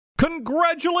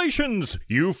Congratulations!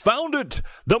 You found it!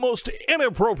 The most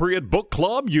inappropriate book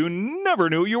club you never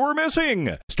knew you were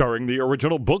missing. Starring the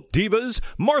original book divas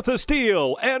Martha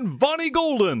Steele and Vonnie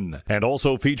Golden. And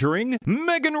also featuring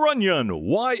Megan Runyon,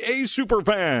 YA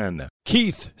superfan.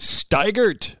 Keith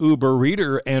Steigert, Uber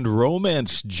reader and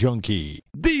romance junkie.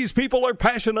 These people are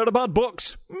passionate about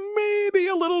books. Maybe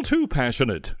a little too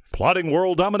passionate. Plotting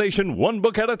world domination one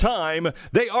book at a time,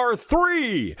 they are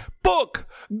 3 book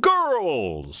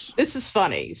girls. This is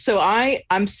funny. So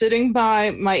I'm sitting by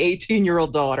my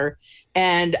 18-year-old daughter,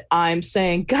 and I'm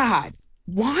saying, God,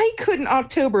 why couldn't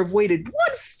October have waited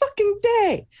one fucking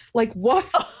day? Like, what?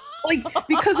 Like,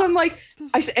 because I'm like,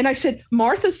 I said,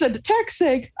 Martha sent a text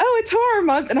saying, oh, it's horror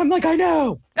month. And I'm like, I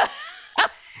know.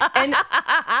 And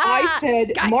I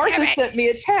said, Martha sent me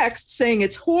a text saying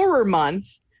it's horror month.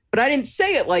 But I didn't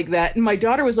say it like that. And my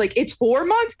daughter was like, it's horror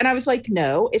month? And I was like,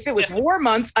 no, if it was horror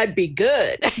month, I'd be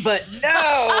good. But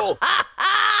no.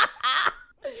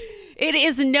 It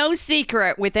is no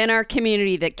secret within our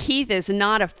community that Keith is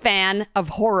not a fan of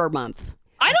horror month.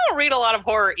 I don't read a lot of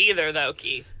horror either, though,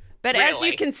 Keith. But really. As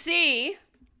you can see,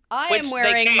 Which am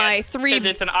wearing my 3... because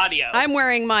it's an audio. I'm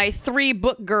wearing my 3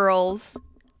 book girls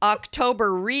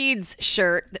October Reads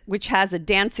shirt, which has a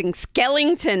dancing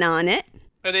skeleton on it.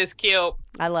 It is cute.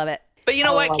 I love it. But you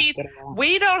know what, Keith?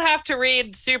 We don't have to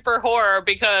read super horror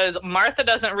because Martha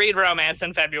doesn't read romance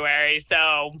in February,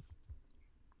 so...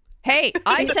 Hey,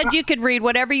 I said you could read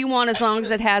whatever you want as long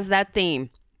as it has that theme.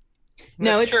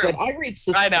 No, That's it's true. good. I read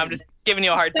suspense. I know, I'm just giving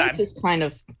you a hard time. Suspense is kind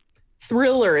of...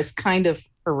 Thriller is kind of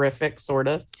horrific, sort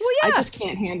of. Well, yeah. I just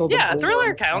can't handle the Yeah, gore.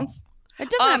 thriller counts. It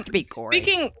doesn't have to be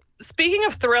gory. Speaking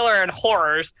of thriller and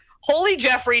horrors, Holy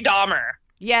Jeffrey Dahmer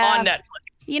on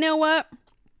Netflix. You know what?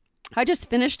 I just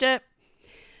finished it,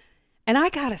 and I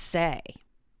gotta say,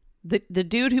 the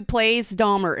dude who plays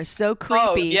Dahmer is so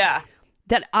creepy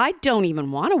that I don't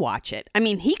even want to watch it. I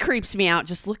mean, he creeps me out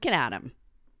just looking at him.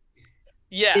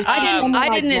 Yeah, I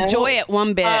didn't enjoy it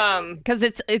one bit because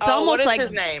it's almost what is like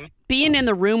his name? Being in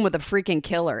the room with a freaking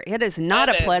killer. It is not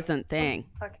a pleasant thing.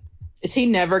 Is he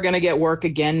never going to get work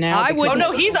again now? I would. Oh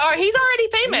no, he's already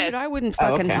famous. Dude, I wouldn't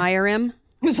fucking hire him.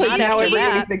 It's like now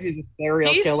everybody thinks he's a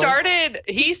serial He killer.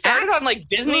 started on like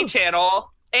Disney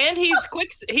Channel, and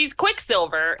he's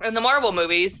Quicksilver in the Marvel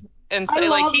movies. And so, I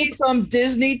like, love that some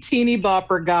Disney teeny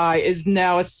bopper guy is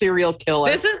now a serial killer.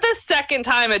 This is the second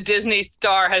time a Disney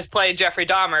star has played Jeffrey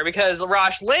Dahmer because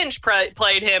Rosh Lynch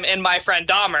played him in My Friend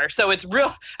Dahmer. So it's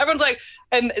real. Everyone's like,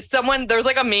 and there's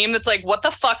like a meme that's like, what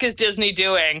the fuck is Disney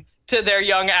doing to their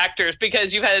young actors?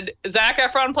 Because you had Zac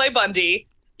Efron play Bundy,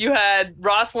 you had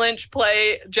Ross Lynch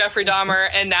play Jeffrey Dahmer,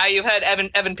 and now you've had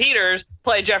Evan Peters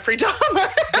play Jeffrey Dahmer.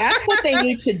 That's what they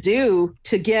need to do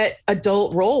to get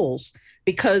adult roles.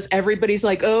 Because everybody's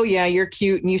like, oh, yeah, you're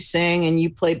cute and you sing and you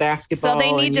play basketball. So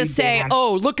they need to say, dance.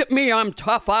 oh, look at me. I'm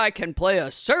tough. I can play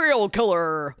a serial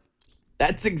killer.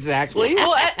 That's exactly.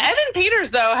 Well, Evan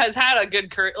Peters, though, has had a good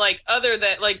career. Like, other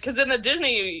than, like, because in the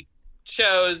Disney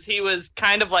shows, he was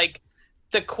kind of like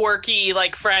the quirky,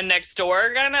 like, friend next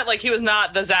door kind of. Like, he was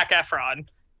not the Zac Efron.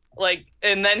 Like,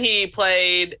 and then he's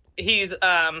Peter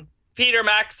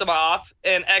Maximoff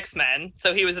in X-Men.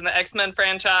 So he was in the X-Men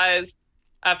franchise.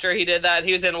 After he did that,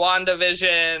 he was in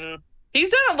WandaVision. He's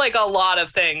done like a lot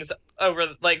of things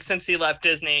over like since he left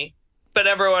Disney. But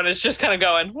everyone is just kind of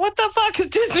going, what the fuck is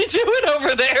Disney doing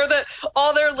over there that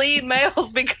all their lead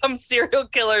males become serial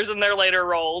killers in their later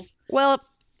roles? Well,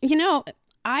 you know,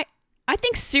 I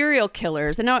think serial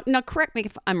killers, and now correct me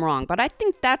if I'm wrong, but I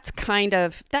think that's kind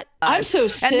of that. I'm so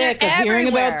sick of hearing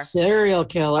about serial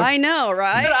killers. I know,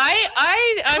 right? But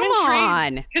I'm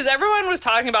intrigued because everyone was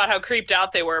talking about how creeped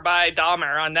out they were by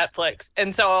Dahmer on Netflix,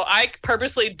 and so I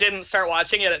purposely didn't start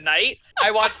watching it at night.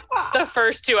 I watched the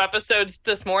first 2 episodes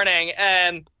this morning,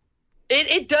 and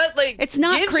it does like it's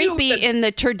not creepy in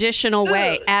the traditional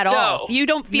way at all. You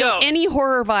don't feel any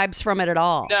horror vibes from it at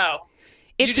all. No.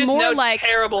 It's more like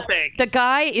terrible things. The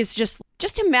guy is just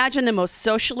imagine the most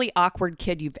socially awkward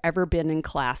kid you've ever been in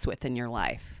class with in your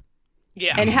life.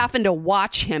 Yeah. And having to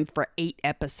watch him for 8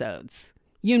 episodes.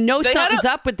 You know something's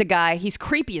up with the guy. He's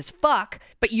creepy as fuck,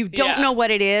 but you don't know what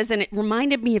it is. And it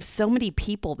reminded me of so many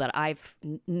people that I've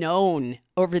known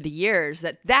over the years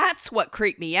that's what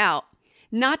creeped me out.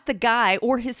 Not the guy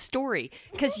or his story.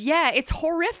 Because, it's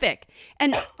horrific.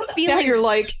 And now you're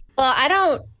like... Well, I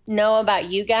don't know about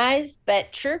you guys,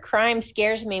 but true crime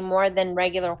scares me more than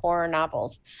regular horror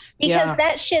novels because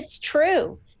that shit's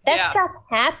true. That stuff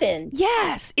happens.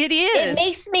 Yes, it is. It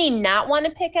makes me not want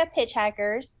to pick up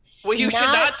Hitchhikers. Well, you should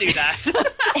not do that.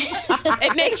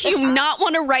 It makes you not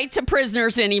want to write to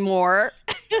prisoners anymore.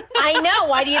 I know.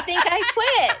 Why do you think I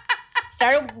quit?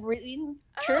 started reading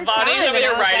true Bonnie's crime, over and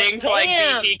here I was writing to like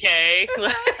 "Damn." BTK.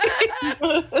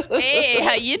 Hey,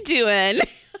 how you doing?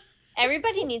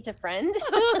 Everybody needs a friend.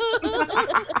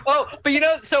 Oh,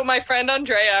 but so my friend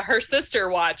Andrea, her sister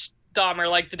watched Dahmer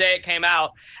like the day it came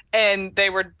out, and they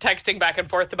were texting back and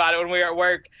forth about it when we were at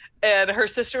work. And her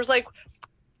sister was like,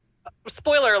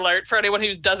 spoiler alert for anyone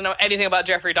who doesn't know anything about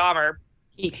Jeffrey Dahmer.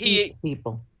 He eats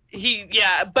people.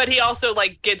 But he also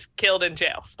like gets killed in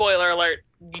jail. Spoiler alert.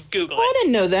 Google I it.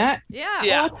 didn't know that. Yeah.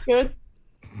 Yeah. Oh, that's good.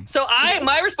 So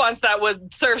my response to that was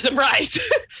serves him right.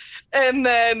 And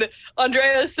then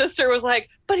Andrea's sister was like,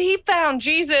 but he found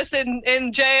Jesus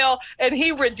in jail and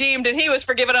he redeemed and he was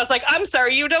forgiven. I was like, I'm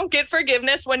sorry, you don't get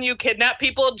forgiveness when you kidnap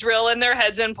people, drill in their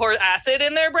heads and pour acid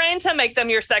in their brain to make them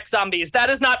your sex zombies. That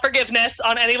is not forgiveness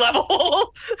on any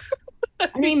level.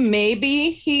 I mean,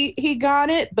 maybe he got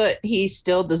it, but he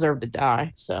still deserved to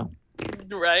die. So.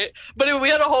 Right. But we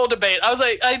had a whole debate. I was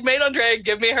like, I made Andrea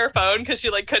give me her phone because she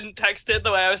like couldn't text it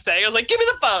the way I was saying. I was like, give me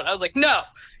the phone. I was like, no,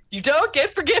 you don't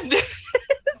get forgiveness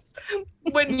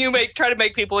when you try to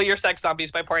make people your sex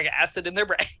zombies by pouring acid in their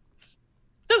brains.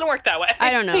 Doesn't work that way.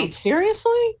 I don't know. Wait,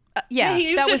 seriously? Yeah, he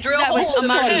used that to was drill that was holes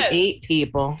in I their thought head. he ate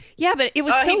people. yeah, but it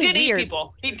was so he did weird. eat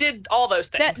people. He did all those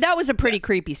things. That was a pretty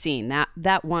creepy scene.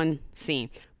 That one scene.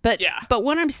 But Yeah. but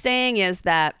what I'm saying is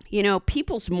that,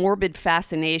 people's morbid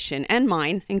fascination, and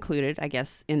mine included, I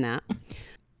guess, in that,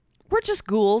 we're just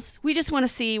ghouls. We just want to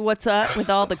see what's up with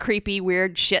all the creepy,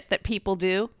 weird shit that people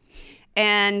do.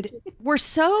 And we're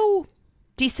so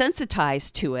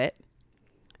desensitized to it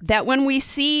that when we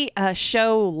see a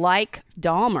show like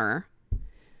Dahmer,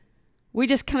 we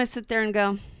just kind of sit there and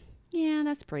go, yeah,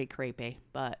 that's pretty creepy,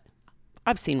 but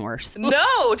I've seen worse. No,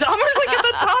 Dahmer's like at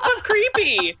the top of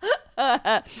creepy.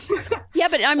 Yeah,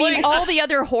 but I mean, Like- all the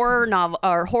other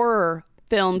horror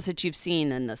films that you've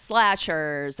seen, and the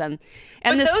slashers, and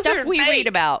But the those stuff are we fake. read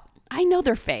about, I know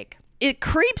they're fake. It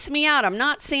creeps me out. I'm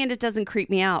not saying it doesn't creep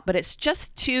me out, but it's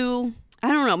just too. I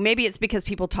don't know. Maybe it's because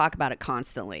people talk about it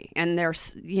constantly, and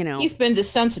there's, You've been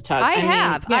desensitized. I mean,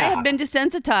 have. I yeah. have been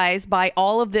desensitized by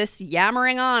all of this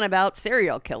yammering on about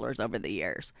serial killers over the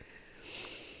years.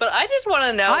 But I just want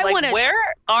to know, where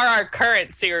are our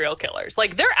current serial killers?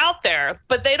 Like, they're out there,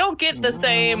 but they don't get the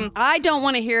same. I don't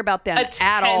want to hear about them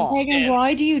at all. Megan,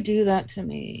 why do you do that to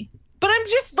me? But I'm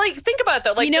just like, think about it,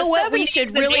 though. Like, You know the what? We 70s should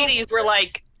and really- 80s were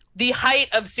like the height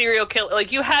of serial killer.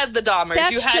 Like, you had the Dahmers, you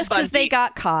That's had just because Bundy. they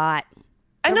got caught.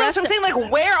 I the know. rest So I'm of- saying,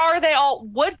 like, where are they all?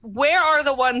 Where are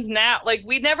the ones now? Like,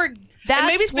 we never. and maybe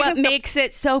That's it's what because makes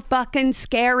it so fucking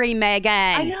scary, Megan.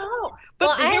 I know. But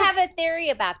Well, I have a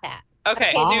theory about that.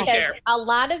 Okay, Wow. do Because share. a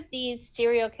lot of these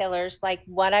serial killers, like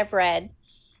what I've read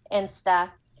and stuff,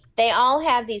 they all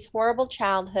have these horrible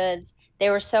childhoods.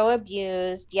 They were so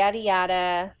abused, yada,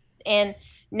 yada. And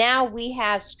now we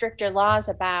have stricter laws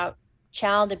about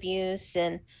child abuse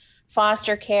and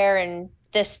foster care, and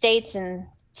the states and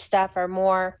stuff are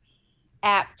more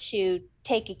apt to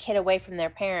take a kid away from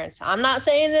their parents. I'm not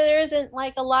saying that there isn't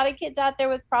like a lot of kids out there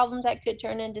with problems that could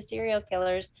turn into serial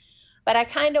killers, but I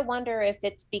kind of wonder if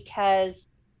it's because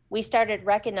we started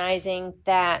recognizing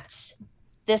that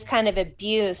this kind of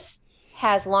abuse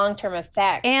has long-term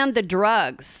effects. And the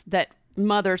drugs that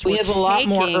mothers We were have taking. a lot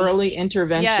more early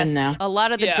intervention yes, now. a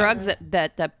lot of the Yeah. drugs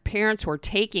that the parents were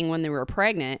taking when they were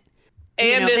pregnant.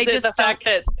 And they is it just the fact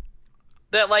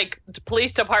that like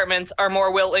police departments are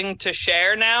more willing to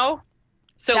share now?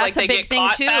 So That's like they a big get thing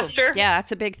caught too. faster? Yeah,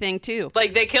 that's a big thing too.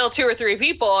 Like they kill 2 or 3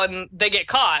 people and they get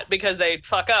caught because they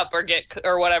fuck up or get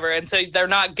or whatever, and so they're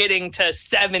not getting to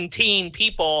 17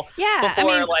 people Yeah,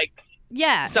 before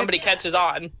yeah, somebody it's- catches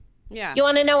on. Yeah. You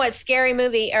want to know what scary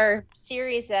movie or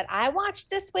series that I watched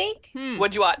this week?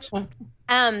 What'd you watch?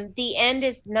 The End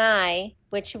is Nigh,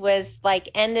 which was like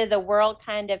end of the world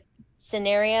kind of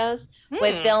scenarios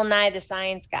with Bill Nye the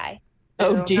Science Guy.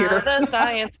 Oh dear. The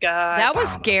science guy. That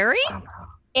was scary.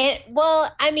 And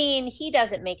well, I mean, he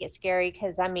doesn't make it scary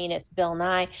because I mean it's Bill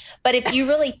Nye. But if you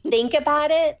really think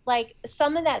about it, like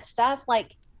some of that stuff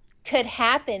like could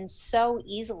happen so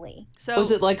easily. So Was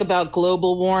it like about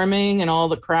global warming and all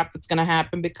the crap that's going to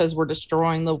happen because we're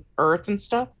destroying the earth and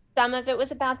stuff? Some of it was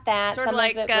about that. sort Some of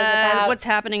like of it was about what's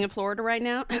happening in Florida right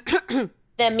now?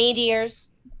 the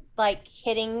meteors like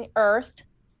hitting Earth.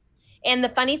 And the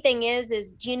funny thing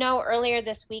is do you know earlier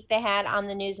this week they had on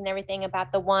the news and everything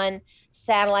about the one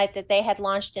satellite that they had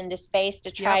launched into space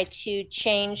to try to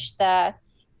change the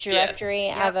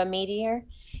trajectory of a meteor?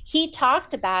 He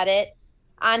talked about it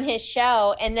on his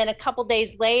show, and then a couple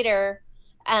days later,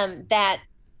 that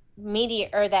meteor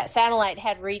or that satellite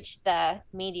had reached the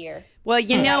meteor. Well,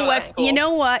 you know Oh, what? that's cool. You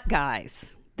know what,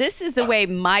 guys? This is the way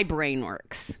my brain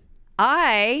works.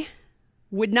 I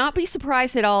would not be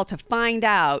surprised at all to find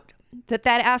out that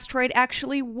asteroid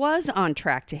actually was on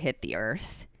track to hit the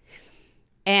Earth.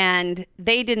 And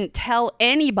they didn't tell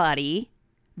anybody.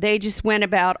 They just went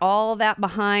about all that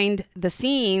behind the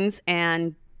scenes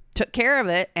and took care of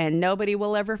it, and nobody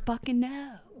will ever fucking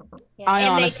know. Yeah. I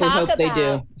honestly hope they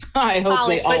do. I hope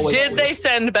they always But did do. they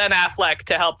send Ben Affleck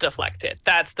to help deflect it?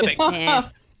 That's the big question.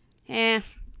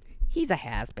 He's a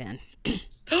has-been.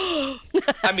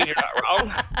 I mean, you're not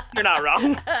wrong. You're not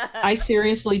wrong. I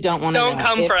seriously don't want to Don't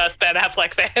come for us, Ben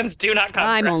Affleck fans. Do not come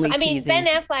I'm for us. only I mean, teasing. Ben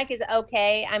Affleck is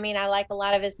okay. I mean, I like a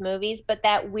lot of his movies, but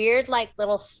that weird, like,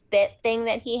 little spit thing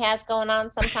that he has going on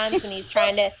sometimes when he's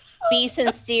trying to be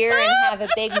sincere and have a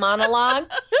big monologue,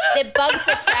 it bugs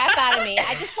the crap out of me.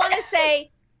 I just want to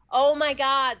say, oh my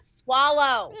God,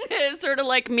 swallow. It's sort of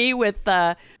like me with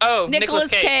Nicolas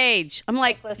Cage. I'm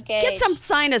like, Nicolas Cage. get some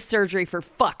sinus surgery for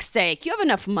fuck's sake. You have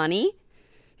enough money.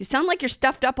 You sound like you're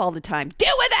stuffed up all the time.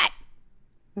 Deal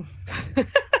with it.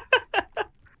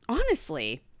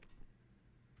 Honestly.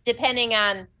 Depending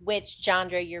on which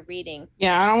genre you're reading.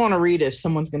 Yeah, I don't want to read if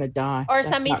someone's going to die. Or That's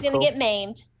somebody's not going to cool. get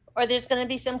maimed. Or there's going to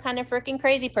be some kind of freaking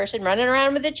crazy person running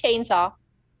around with a chainsaw.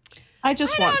 I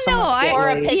just I want don't know. someone to get Or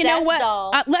a laid. You know possessed what?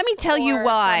 doll Let me tell you or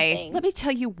why. something. Let me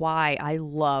tell you why I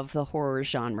love the horror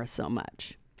genre so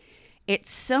much.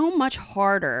 It's so much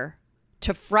harder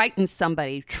to frighten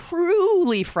somebody,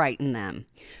 truly frighten them,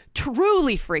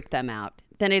 truly freak them out,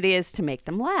 than it is to make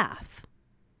them laugh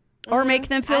or make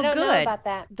them feel I don't good. know about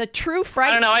that. The true I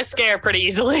fright. don't know. I scare pretty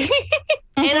easily.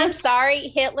 And I'm sorry,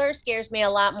 Hitler scares me a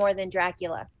lot more than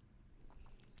Dracula.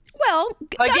 Well,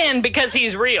 Again, because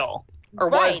he's real. Or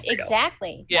was Right, real.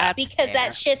 exactly. Yeah. Because fair.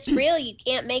 that shit's real. You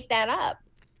can't make that up.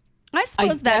 I I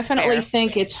suppose that's definitely fair.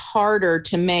 think it's harder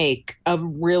to make a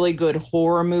really good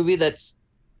horror movie that's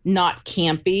not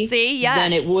campy See, yes.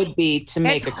 than it would be to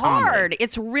make It's a comedy. hard.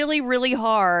 It's really, really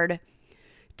hard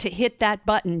to hit that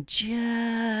button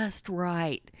just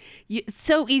right. It's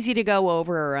so easy to go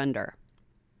over or under.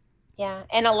 Yeah.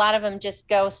 And a lot of them just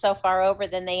go so far over,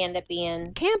 then they end up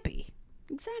being, Campy.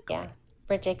 Exactly. yeah,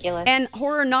 ridiculous. And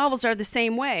horror novels are the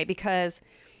same way because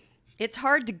it's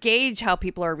hard to gauge how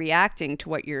people are reacting to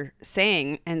what you're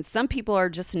saying. And some people are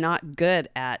just not good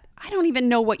at, I don't even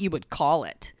know what you would call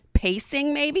it.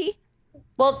 Pacing, maybe?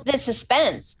 Well, the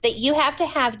suspense that you have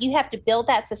to build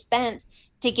that suspense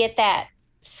to get that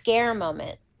scare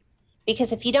moment.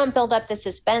 Because if you don't build up the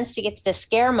suspense to get to the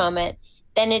scare moment,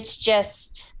 then it's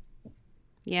just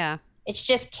Yeah.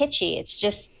 kitschy. It's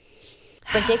just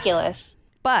ridiculous.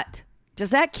 But does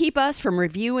that keep us from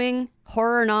reviewing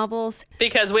horror novels?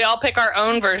 Because we all pick our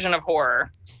own version of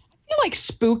horror. I feel like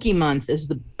Spooky Month is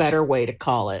the better way to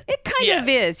call it. It kind of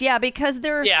is, yeah, because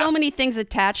there are so many things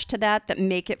attached to that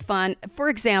make it fun. For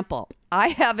example, I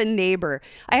have a neighbor.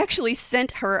 I actually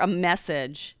sent her a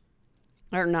message.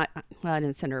 Or not, well, I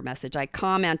didn't send her a message. I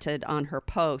commented on her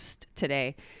post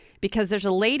today because there's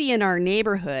a lady in our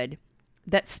neighborhood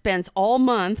that spends all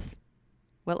month.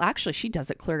 Well, actually, she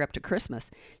does it clear up to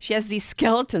Christmas. She has these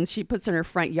skeletons she puts in her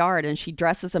front yard, and she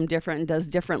dresses them different and does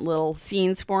different little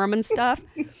scenes for them and stuff.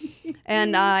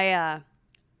 And I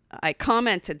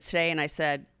commented today, and I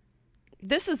said,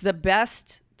 "This is the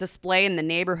best display in the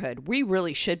neighborhood. We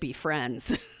really should be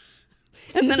friends."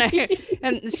 And then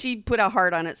and she put a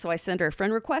heart on it, so I sent her a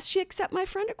friend request. She accepted my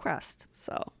friend request,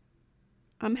 so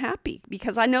I'm happy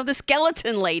because I know the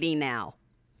skeleton lady now.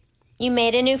 You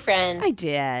made a new friend. I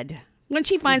did. When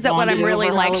she finds out what I'm Bonded really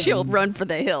over like, she'll Halloween. run for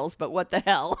the hills, but what the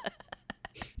hell?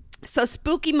 So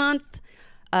Spooky Month,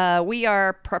 we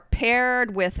are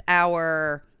prepared with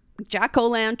our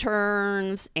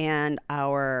jack-o'-lanterns and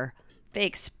our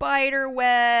fake spider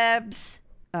webs,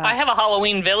 I have a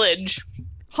Halloween village.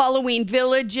 Halloween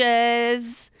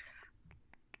villages.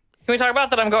 Can we talk about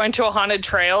that I'm going to a haunted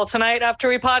trail tonight after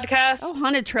we podcast? Oh,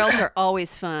 haunted trails are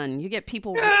always fun. You get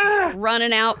people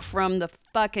running out from the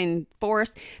fucking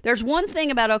forest. There's one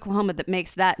thing about Oklahoma that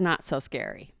makes that not so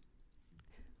scary.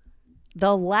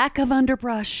 The lack of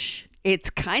underbrush. It's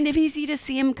kind of easy to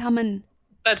see them coming.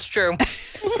 That's true.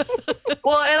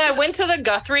 Well, and I went to the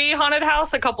Guthrie haunted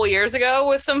house a couple years ago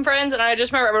with some friends, and I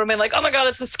just remember everyone being like, "Oh my God,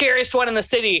 that's the scariest one in the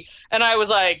city." And I was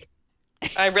like,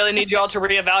 I really need you all to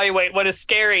reevaluate what is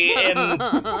scary in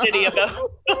the city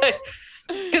about.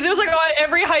 Because it was like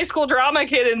every high school drama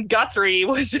kid in Guthrie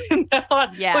was in that one.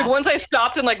 Yeah. Like once I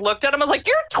stopped and like looked at him, I was like,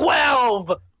 "You're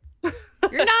 12."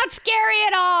 You're not scary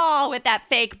at all with that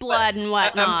fake blood and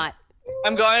whatnot.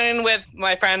 I'm going with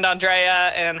my friend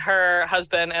Andrea and her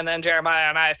husband, and then Jeremiah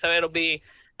and I. So it'll be,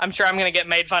 I'm sure I'm going to get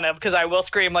made fun of because I will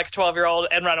scream like a 12-year-old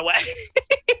and run away.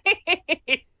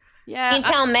 Yeah. You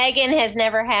can tell Megan has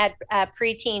never had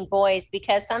preteen boys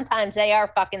because sometimes they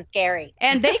are fucking scary.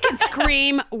 And they can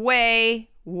scream way,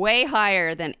 way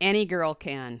higher than any girl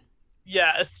can.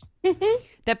 Yes.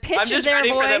 The pitch I'm just of their ready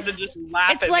voice. for them to just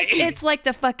laugh at me. It's like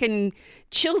the fucking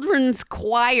children's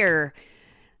choir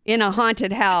in a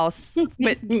haunted house,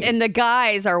 and the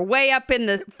guys are way up in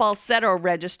the falsetto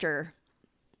register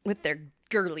with their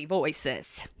girly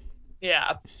voices.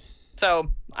 Yeah.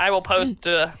 So I will post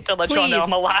to let you all know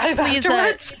I'm alive Please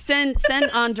afterwards.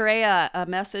 send Andrea a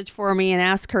message for me and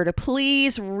ask her to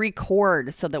please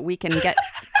record so that we can get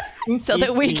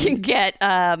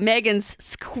Megan's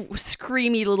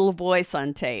screamy little voice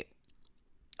on tape.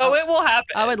 Oh, it will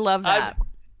happen. I would love that.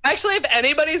 Actually, if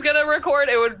anybody's gonna record,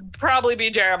 it would probably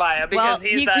be Jeremiah because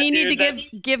he's that you need to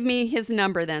dude give me his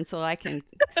number then so I can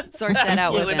sort that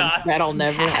out with him. not. That'll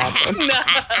never happen.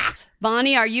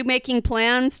 Bonnie, are you making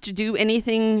plans to do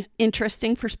anything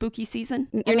interesting for spooky season?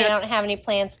 I don't have any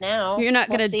plans now. You're not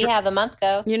we'll gonna see how the month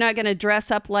goes. You're not gonna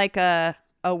dress up like a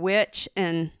witch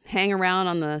and hang around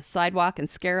on the sidewalk and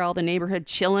scare all the neighborhood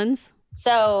chillins?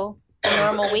 So, a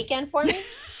normal weekend for me?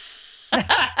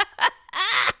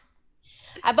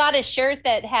 I bought a shirt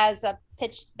that has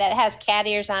cat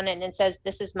ears on it and it says,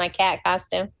 "This is my cat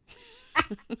costume."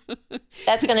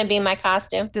 That's going to be my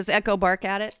costume. Does Echo bark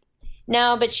at it?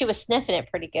 No, but she was sniffing it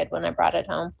pretty good when I brought it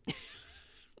home.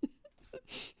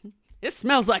 It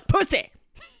smells like pussy.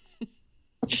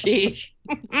 Sheesh.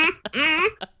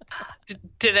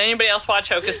 Did anybody else watch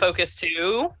Hocus Pocus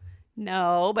 2?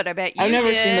 No, but I bet you I've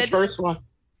never did. seen the first one.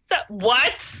 So,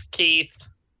 what, Keith?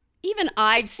 Even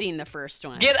I've seen the first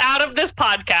one. Get out of this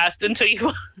podcast until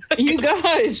you. You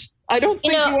guys, I don't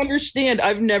think you understand.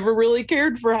 I've never really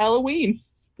cared for Halloween.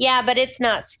 Yeah, but it's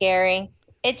not scary.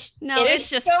 It's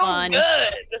just so fun.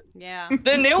 Good. Yeah.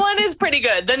 The new one is pretty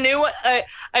good. The new one,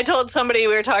 I told somebody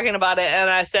we were talking about it, and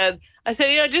I said,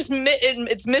 it's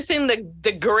missing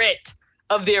the grit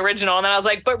of the original. And then I was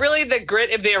like, but really the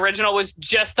grit of the original was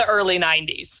just the early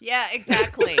 90s. Yeah,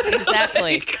 exactly.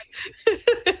 Exactly.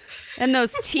 And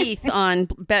those teeth on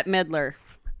Bette Midler.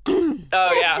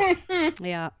 Oh, yeah.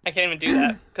 Yeah. I can't even do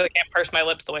that because I can't purse my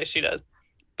lips the way she does.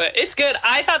 But it's good.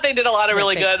 I thought they did a lot of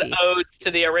really good odes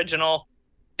to the original.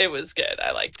 It was good.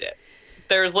 I liked it.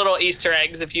 There's little Easter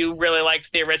eggs if you really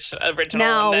liked the original.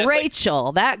 Now,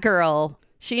 Rachel, that girl,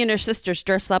 she and her sisters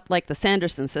dress up like the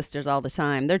Sanderson sisters all the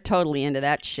time. They're totally into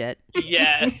that shit.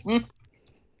 Yes.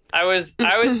 I was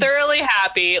thoroughly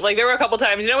happy. Like, there were a couple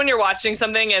times, when you're watching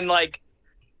something and like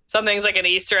something's like an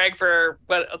Easter egg for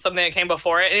something that came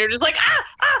before it, and you're just like,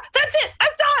 that's it. I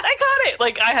saw it. I caught it.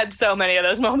 Like, I had so many of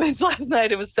those moments last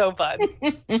night. It was so fun.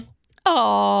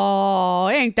 Oh,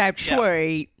 ain't that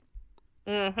sweet?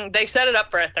 Mm-hmm. They set it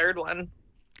up for a third one.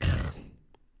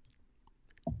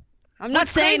 I'm not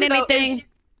saying anything.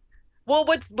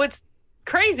 What's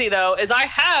crazy though is I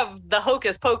have the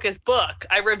Hocus Pocus book.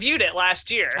 I reviewed it last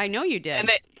year. I know you did.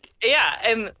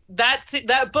 And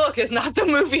that book is not the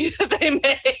movie that they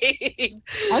made.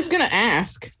 I was gonna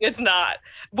ask. It's not.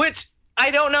 Which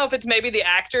I don't know if it's maybe the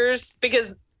actors,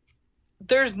 because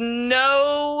there's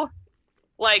no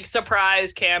like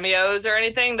surprise cameos or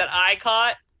anything that I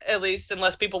caught, at least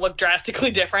unless people look drastically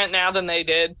different now than they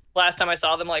did last time I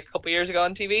saw them like a couple years ago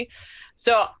on TV.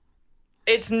 So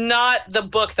it's not the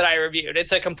book that I reviewed.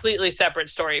 It's a completely separate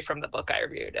story from the book I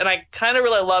reviewed. And I kind of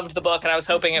really loved the book, and I was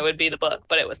hoping it would be the book,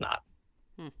 but it was not.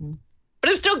 Mm-hmm. But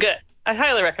it was still good. I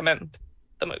highly recommend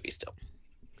the movie still.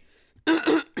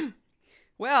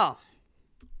 Well,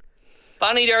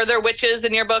 Bonnie, are there witches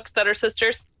in your books that are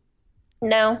sisters?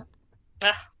 No.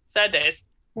 Sad days.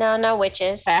 No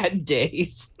witches. Sad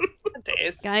days. Sad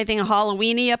days. got anything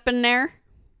Halloweeny up in there?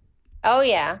 Oh,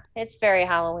 yeah. It's very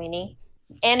Halloween-y.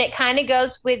 And it kind of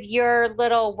goes with your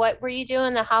little, what were you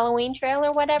doing, the Halloween trail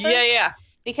or whatever? Yeah.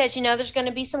 Because, there's going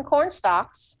to be some corn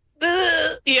stalks.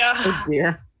 Yeah. Oh,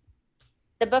 dear.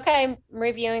 The book I'm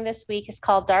reviewing this week is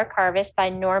called Dark Harvest by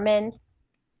Norman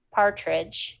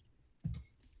Partridge.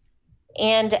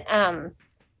 And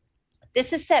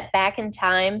this is set back in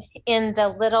time. In the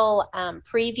little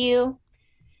preview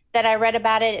that I read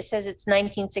about it, it says it's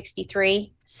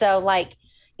 1963. So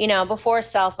before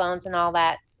cell phones and all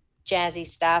that jazzy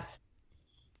stuff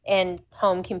and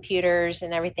home computers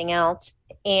and everything else.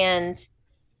 And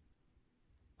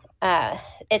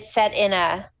it's set in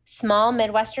a small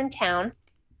Midwestern town.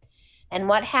 And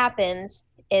what happens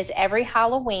is every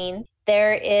Halloween,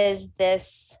 there is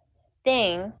this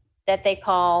thing that they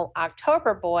call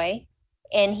October Boy,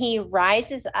 and he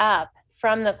rises up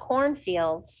from the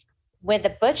cornfields with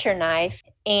a butcher knife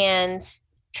and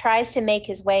tries to make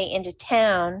his way into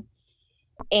town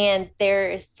And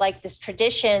there's like this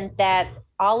tradition that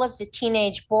all of the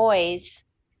teenage boys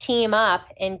team up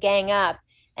and gang up,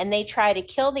 and they try to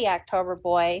kill the October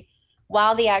boy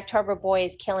while the October boy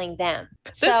is killing them.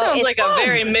 This sounds like a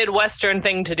very Midwestern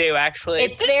thing to do, actually.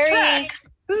 It's very...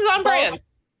 This is on brand.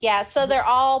 Yeah, so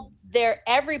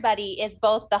everybody is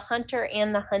both the hunter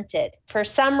and the hunted. For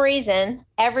some reason,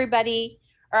 everybody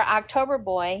or October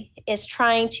boy is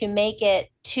trying to make it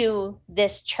to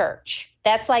this church.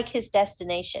 That's like his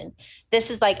destination. This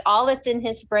is like all that's in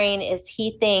his brain is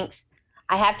he thinks,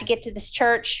 I have to get to this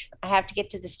church. I have to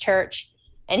get to this church.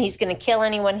 And he's going to kill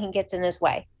anyone he gets in his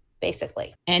way,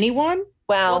 basically. Anyone?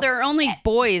 Well, there are only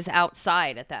boys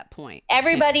outside at that point.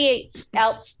 Everybody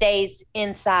else stays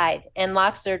inside and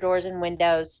locks their doors and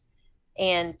windows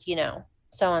and,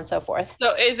 so on and so forth.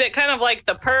 So is it kind of like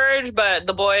The Purge, but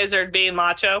the boys are being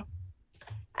macho?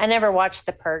 I never watched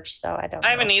The Purge, so I don't know.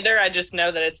 I haven't either. I just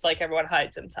know that it's like everyone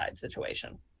hides inside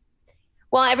situation.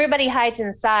 Well, everybody hides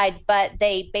inside, but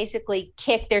they basically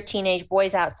kick their teenage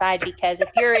boys outside because if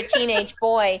you're a teenage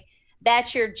boy,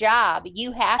 that's your job.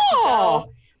 You have to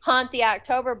go hunt the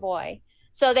October boy.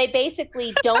 So they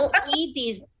basically don't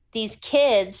feed these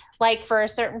kids like for a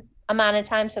certain amount of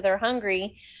time so they're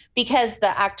hungry because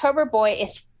the October boy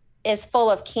is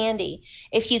full of candy.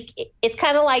 It's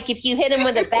kind of like if you hit him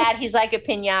with a bat, he's like a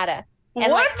piñata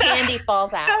and like candy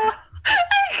falls out.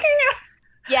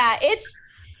 Yeah, it's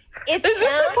Is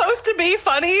this supposed to be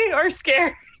funny or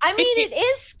scary? I mean, it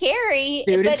is scary.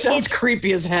 Dude, but it sounds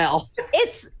creepy as hell.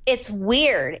 It's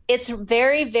weird. It's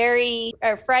very, very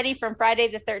Freddy from Friday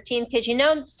the 13th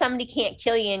because somebody can't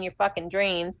kill you in your fucking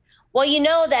dreams. Well, you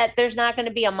know that there's not going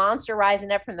to be a monster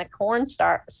rising up from the corn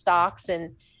stalks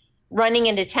and running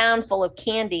into town full of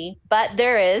candy, but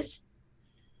there is.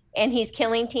 And he's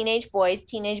killing teenage boys.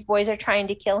 Teenage boys are trying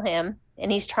to kill him,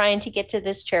 and he's trying to get to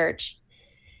this church.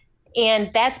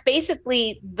 And that's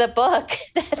basically the book.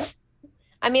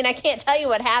 I can't tell you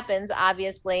what happens,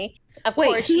 obviously. Of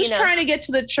course, who's trying to get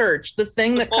to the church? The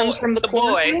thing that comes from the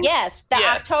boy. Yes, the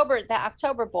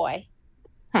October boy.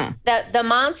 Huh. The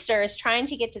monster is trying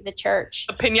to get to the church.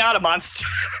 The piñata monster.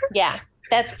 Yeah,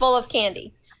 that's full of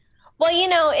candy. Well,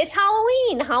 it's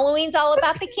Halloween. Halloween's all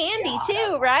about the candy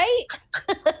too, right?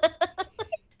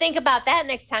 Think about that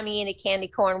next time you eat a candy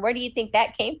corn. Where do you think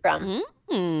that came from?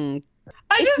 Mm-hmm.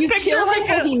 I just picture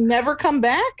will he never come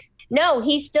back? No,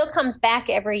 he still comes back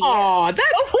every year. Oh,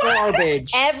 that's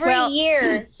garbage. Every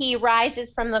year he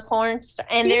rises from the corn store,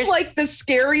 and he's like the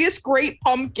scariest great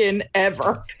pumpkin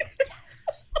ever.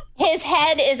 His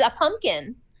head is a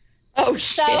pumpkin. Oh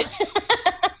shit.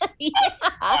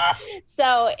 Yeah.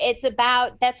 So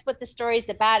that's what the story is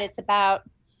about. It's about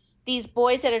these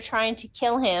boys that are trying to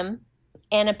kill him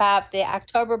and about the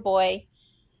October boy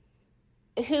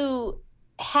who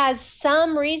has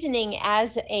some reasoning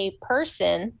as a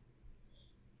person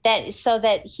so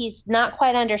that he's not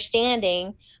quite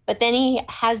understanding, but then he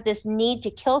has this need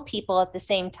to kill people at the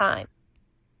same time.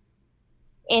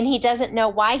 And he doesn't know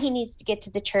why he needs to get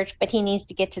to the church, but he needs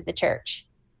to get to the church.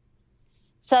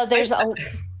 So there's I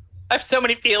have so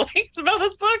many feelings about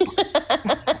this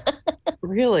book.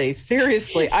 Really?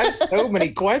 Seriously? I have so many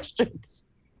questions.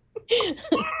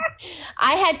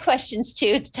 I had questions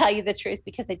too, to tell you the truth,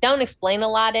 because they don't explain a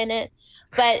lot in it.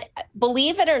 But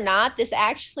believe it or not, this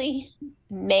actually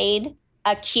made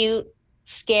a cute,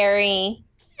 scary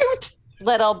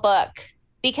little book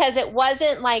because it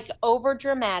wasn't like over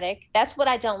dramatic. That's what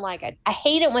I don't like. I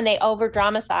hate it when they over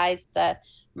dramatize the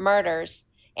murders.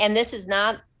 And this is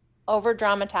not over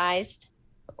dramatized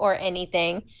or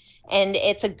anything. And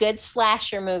it's a good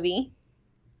slasher movie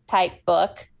type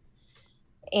book.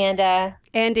 And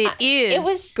it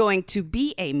was going to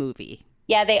be a movie.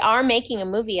 Yeah, they are making a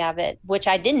movie of it, which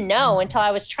I didn't know until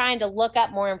I was trying to look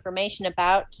up more information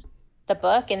about the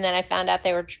book. And then I found out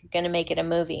they were going to make it a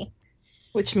movie.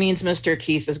 Which means Mr.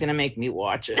 Keith is going to make me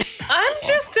watch it. I'm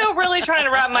just still really trying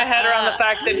to wrap my head around the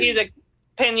fact that he's a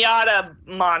piñata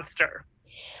monster.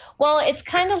 Well, it's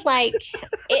kind of like,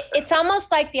 it's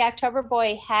almost like the October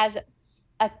Boy has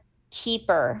a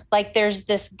keeper. Like there's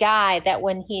this guy that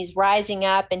when he's rising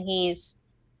up and he's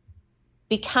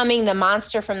becoming the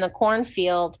monster from the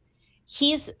cornfield,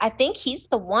 I think he's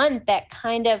the one that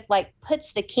kind of like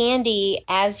puts the candy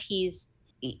as he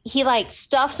like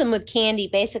stuffs him with candy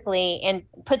basically and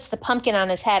puts the pumpkin on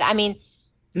his head. I mean,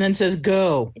 and then says,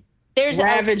 go. There's a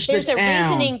town.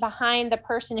 reasoning behind the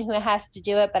person who has to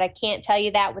do it, but I can't tell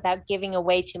you that without giving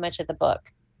away too much of the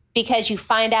book because you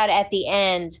find out at the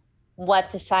end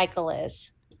what the cycle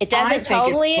is. It doesn't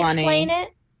totally explain it.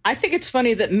 I think it's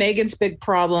funny that Megan's big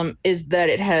problem is that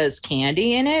it has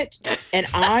candy in it. And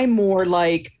I'm more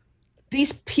like,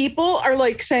 these people are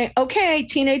like saying, okay,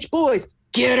 teenage boys,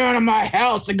 get out of my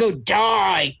house and go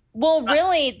die. Well,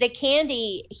 really, the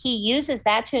candy, he uses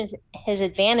that to his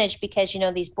advantage because,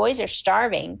 these boys are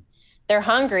starving. They're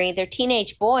hungry. They're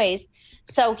teenage boys.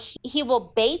 So he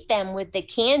will bait them with the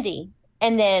candy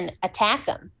and then attack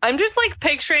them. I'm just like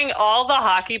picturing all the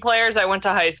hockey players I went to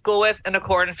high school with in a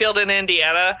cornfield in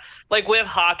Indiana, like with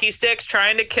hockey sticks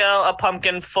trying to kill a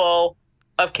pumpkin full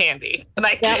of candy. And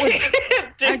I'm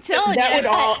telling that you. would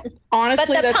all,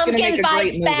 honestly, but the that's going to make pumpkin a great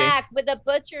bites movie. back with a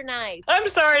butcher knife. I'm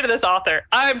sorry to this author.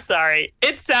 I'm sorry.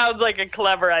 It sounds like a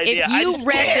clever idea. If you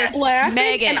read this,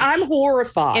 Megan, and I'm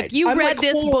horrified. If you I'm read like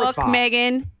this horrified. book,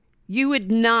 Megan, you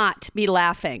would not be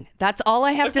laughing. That's all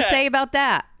I have to say about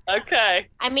that. Okay.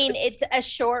 I mean, it's a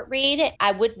short read.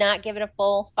 I would not give it a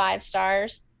full 5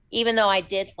 stars, even though I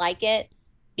did like it,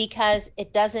 because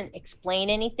it doesn't explain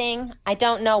anything. I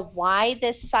don't know why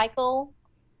this cycle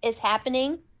is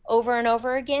happening over and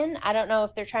over again. I don't know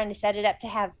if they're trying to set it up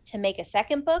to make a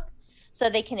second book so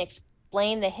they can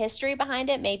explain the history behind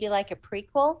it, maybe like a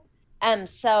prequel.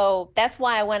 So that's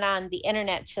why I went on the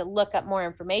internet to look up more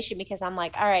information, because I'm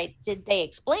like, all right, did they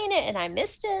explain it and I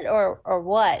missed it or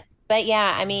what? But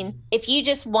yeah, I mean, if you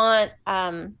just want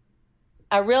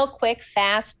a real quick,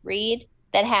 fast read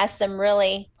that has some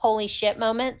really holy shit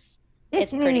moments,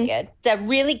 it's pretty good. It's a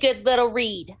really good little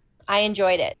read. I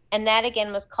enjoyed it. And that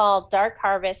again was called Dark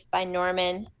Harvest by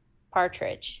Norman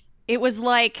Partridge. It was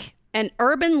like an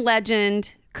urban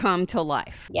legend come to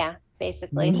life. Yeah,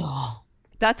 basically.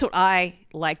 That's what I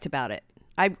liked about it.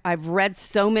 I've read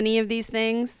so many of these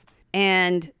things,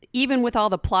 and even with all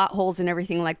the plot holes and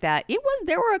everything like that,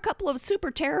 there were a couple of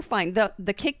super terrifying.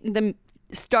 The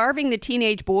starving the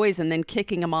teenage boys and then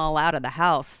kicking them all out of the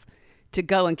house to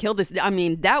go and kill this. I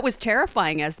mean, that was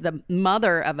terrifying as the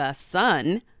mother of a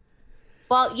son.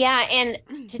 Well, yeah, and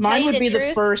to mine tell you would the be truth,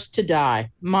 the first to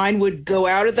die. Mine would go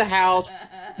out of the house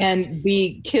and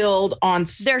be killed on.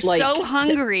 They're so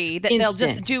hungry that they'll just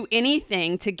instant. do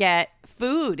anything to get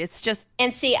food. It's just.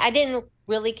 And see, I didn't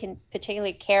really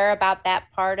particularly care about that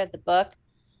part of the book,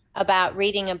 about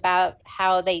reading about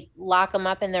how they lock them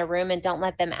up in their room and don't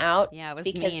let them out. Yeah, it was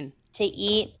because mean. To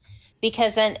eat.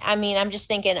 Because then, I mean, I'm just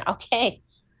thinking, okay,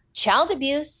 child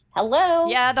abuse. Hello.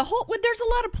 Yeah, there's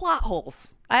a lot of plot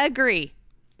holes. I agree.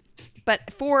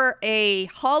 But for a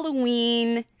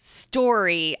Halloween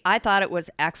story, I thought it was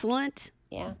excellent.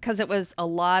 Yeah. Because it was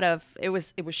it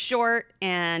was short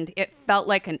and it felt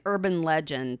like an urban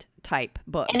legend type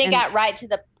book. And it got right to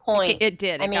the point. It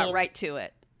did. It got mean, right to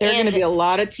it. There are going to be a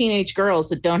lot of teenage girls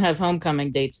that don't have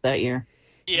homecoming dates that year.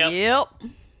 Yep.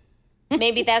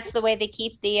 Maybe that's the way they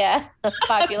keep the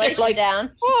population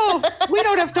down. Oh, we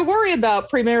don't have to worry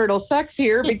about premarital sex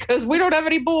here because we don't have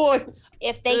any boys.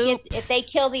 If they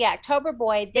kill the October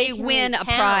boy, They can win leave a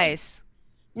town. prize.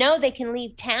 No, they can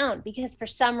leave town because for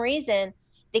some reason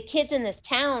the kids in this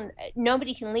town,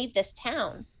 nobody can leave this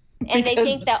town, and they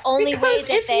think the only way that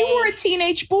if you were a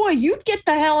teenage boy, you'd get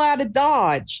the hell out of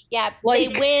Dodge. Yeah,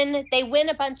 Like- they win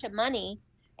a bunch of money,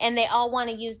 and they all want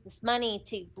to use this money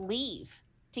to leave,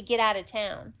 to get out of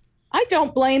town. I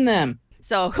don't blame them.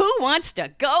 So who wants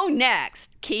to go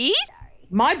next? Keith?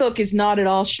 My book is not at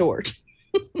all short.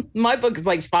 My book is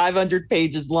like 500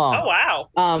 pages long. Oh,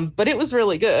 wow. But it was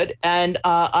really good. And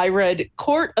I read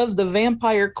Court of the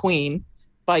Vampire Queen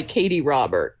by Katie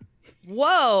Robert.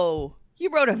 Whoa. You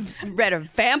read a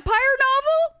vampire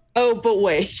novel? Oh, but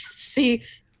wait. See,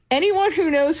 anyone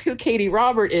who knows who Katie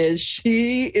Robert is,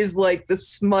 she is like the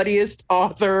smuttiest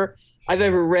author I've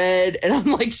ever read. And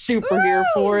I'm like super here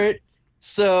for it.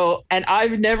 So, and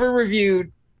I've never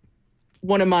reviewed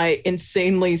one of my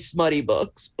insanely smutty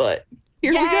books, but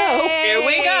here we go. Here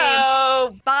we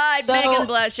go. 5 So- Megan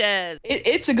blushes.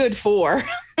 It's a good 4.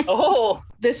 Oh,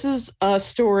 This is a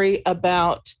story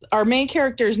about our main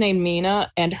character is named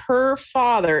Mina and her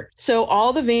father. So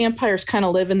all the vampires kind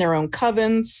of live in their own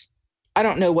covens. I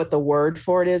don't know what the word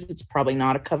for it is. It's probably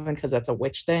not a coven because that's a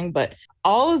witch thing, but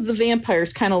all of the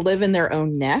vampires kind of live in their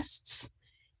own nests.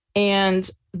 And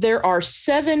there are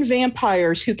 7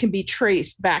 vampires who can be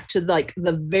traced back to like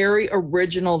the very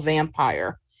original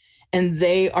vampire. And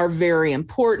they are very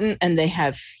important and they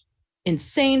have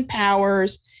insane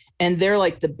powers. And they're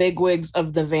like the bigwigs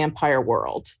of the vampire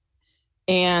world.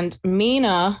 And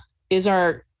Mina is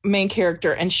our main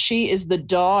character, and she is the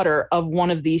daughter of one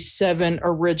of these 7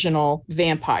 original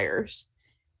vampires.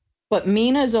 But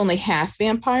Mina is only half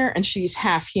vampire, and she's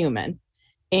half human.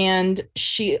 And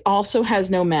she also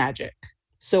has no magic.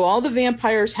 So all the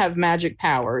vampires have magic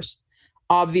powers.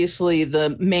 Obviously,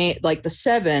 the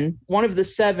 7, one of the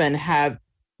 7 have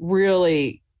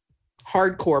really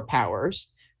hardcore powers.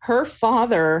 her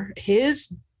father,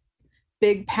 his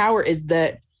big power is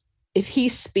that if he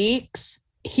speaks,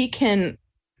 he can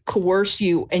coerce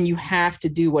you and you have to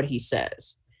do what he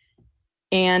says.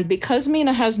 And because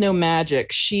Mina has no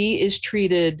magic, she is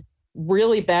treated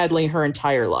really badly her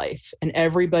entire life, and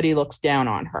everybody looks down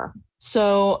on her.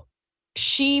 So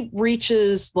she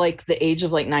reaches like the age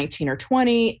of like 19 or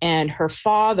 20, and her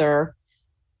father,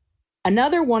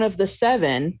 another one of the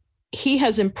 7, he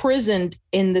has imprisoned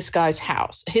in this guy's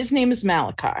house. His name is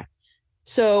Malachi.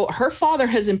 So her father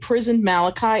has imprisoned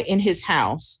Malachi in his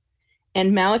house,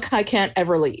 and Malachi can't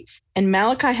ever leave. And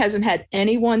Malachi hasn't had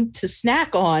anyone to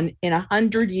snack on in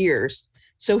 100 years.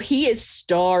 So he is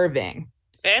starving.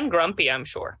 And grumpy, I'm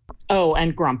sure. Oh,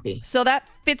 and grumpy. So that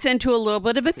fits into a little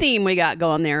bit of a theme we got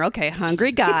going there. Okay,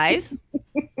 hungry guys.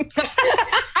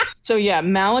 So yeah,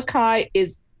 Malachi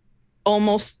is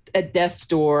almost at death's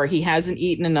door. He hasn't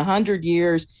eaten in 100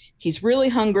 years. He's really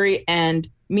hungry, and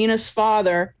Mina's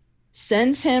father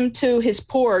sends him to his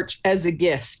porch as a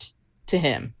gift to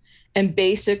him. And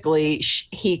basically,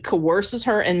 he coerces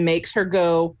her and makes her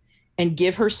go and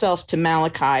give herself to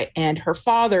Malachi. And her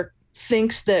father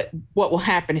thinks that what will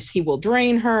happen is he will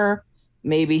drain her.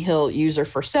 Maybe he'll use her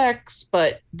for sex,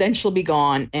 but then she'll be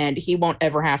gone and he won't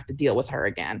ever have to deal with her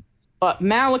again. But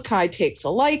Malachi takes a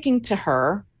liking to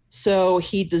her, so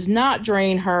he does not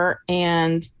drain her.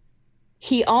 And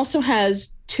he also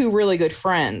has 2 really good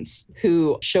friends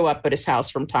who show up at his house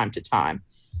from time to time.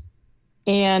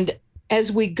 And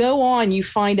as we go on, you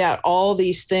find out all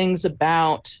these things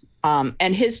about,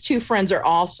 and his 2 friends are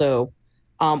also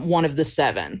one of the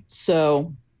 7.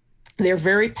 So they're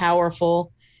very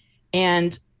powerful,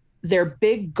 and their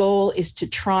big goal is to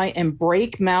try and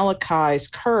break Malachi's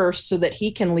curse so that he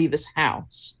can leave his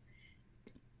house.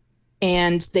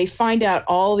 And they find out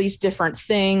all these different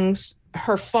things.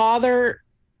 Her father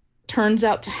turns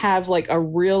out to have like a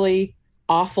really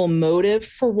awful motive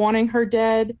for wanting her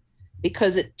dead,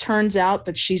 because it turns out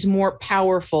that she's more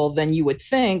powerful than you would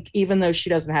think, even though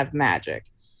she doesn't have magic.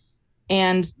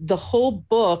 And the whole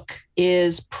book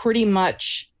is pretty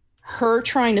much her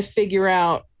trying to figure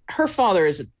out, her father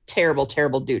is a terrible,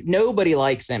 terrible dude. Nobody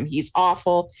likes him. He's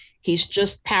awful. He's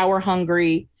just power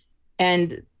hungry.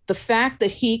 And the fact that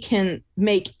he can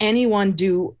make anyone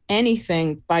do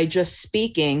anything by just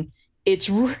speaking, it's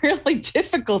really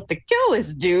difficult to kill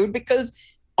this dude, because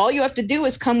all you have to do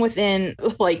is come within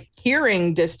like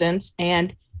hearing distance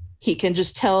and he can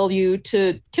just tell you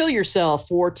to kill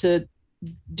yourself or to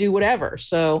do whatever.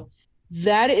 So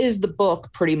that is the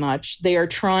book pretty much. They are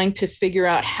trying to figure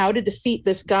out how to defeat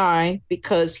this guy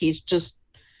because he's just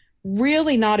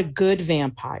really not a good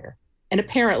vampire. And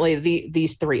apparently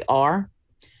these 3 are.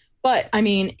 But I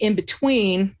mean, in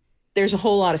between, there's a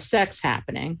whole lot of sex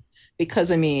happening because,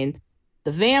 I mean,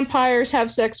 the vampires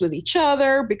have sex with each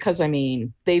other because, I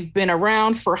mean, they've been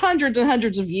around for hundreds and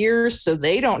hundreds of years, so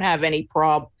they don't have any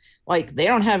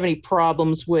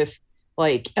problems with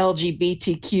like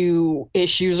LGBTQ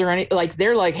issues or any, like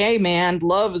they're like, hey man,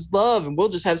 love is love and we'll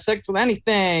just have sex with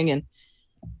anything.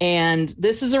 And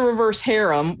this is a reverse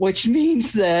harem, which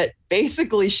means that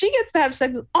basically she gets to have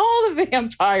sex with all the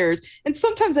vampires, and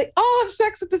sometimes they all have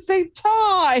sex at the same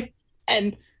time.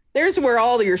 And there's where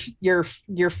all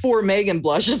your 4 Megan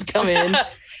blushes come in.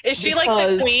 Is she like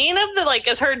the queen of the, like,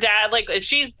 is her dad, like,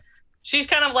 she's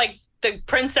kind of like the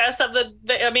princess of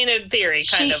the I mean, in theory,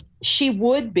 kind of. She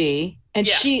would be. And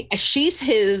yeah. She's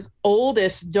his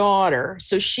oldest daughter.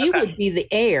 So she would be the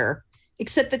heir,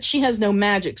 except that she has no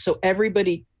magic. So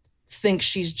everybody thinks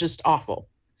she's just awful.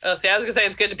 Oh, see, I was gonna say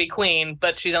it's good to be queen,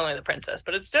 but she's only the princess.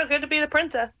 But it's still good to be the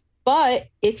princess. But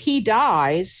if he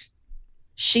dies,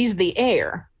 she's the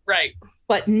heir. Right.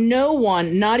 But no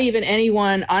one, not even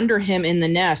anyone under him in the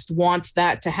nest, wants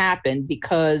that to happen,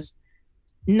 because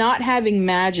not having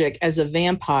magic as a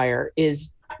vampire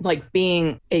is like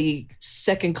being a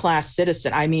second-class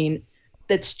citizen. I mean,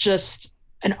 that's just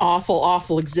an awful,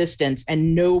 awful existence,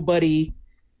 and nobody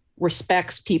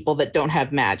respects people that don't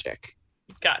have magic.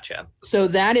 Gotcha. So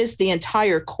that is the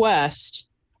entire quest,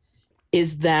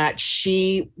 is that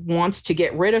she wants to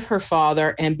get rid of her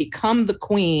father and become the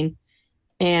queen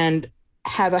and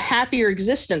have a happier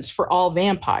existence for all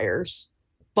vampires.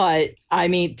 But I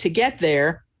mean, to get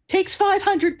there takes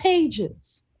 500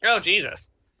 pages. Oh, Jesus.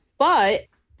 But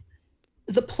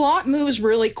the plot moves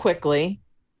really quickly,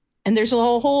 and there's a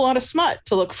whole lot of smut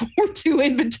to look forward to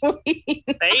in between.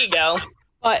 There you go.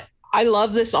 But I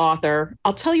love this author.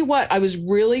 I'll tell you what, I was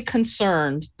really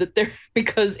concerned that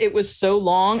because it was so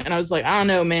long, and I was like, I don't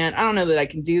know, man. I don't know that I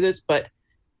can do this. But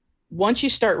once you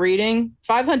start reading,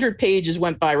 500 pages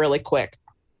went by really quick.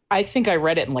 I think I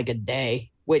read it in like a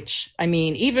day. which, I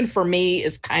mean, even for me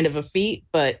is kind of a feat,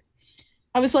 but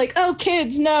I was like, oh,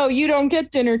 kids, no, you don't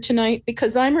get dinner tonight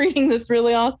because I'm reading this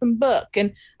really awesome book.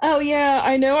 And, oh, yeah,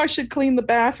 I know I should clean the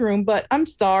bathroom, but I'm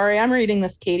sorry, I'm reading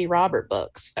this Katie Robert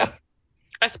book. So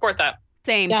I support that.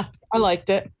 Same. yeah, I liked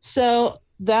it. So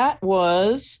that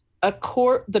was The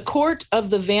Court of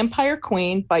the Vampire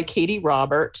Queen by Katie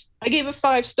Robert. I gave it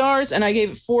 5 stars and I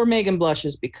gave it 4 Megan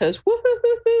blushes because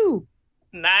woohoo.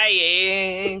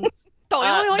 Nice.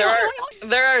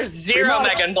 There are 0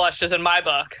 Megan blushes in my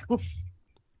book.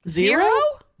 Zero?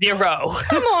 0.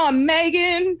 Come on,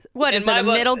 Megan. What is In it? my A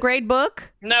book- middle grade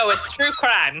book? No, it's true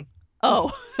crime.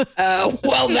 Oh,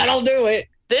 Well, that'll do it.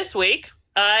 This week,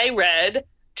 I read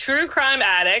True Crime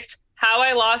Addict, How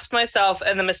I Lost Myself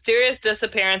and the Mysterious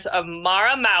Disappearance of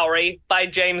Mara Mowry by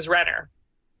James Renner.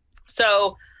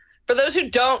 So, for those who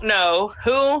don't know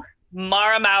who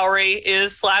Mara Mowry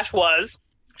is/was,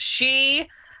 she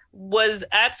was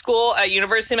at school at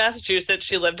University of Massachusetts.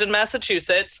 She lived in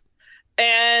Massachusetts.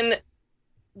 And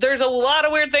there's a lot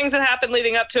of weird things that happened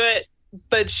leading up to it.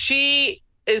 But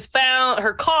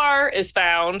her car is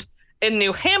found in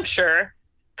New Hampshire,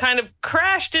 kind of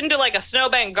crashed into like a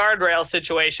snowbank guardrail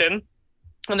situation.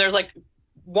 And there's like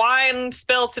wine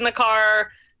spilt in the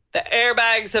car. The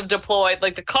airbags have deployed.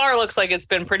 Like the car looks like it's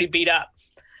been pretty beat up.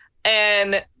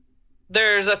 And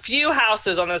there's a few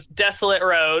houses on this desolate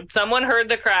road. Someone heard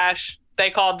the crash. They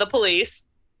called the police.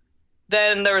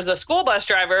 Then there was a school bus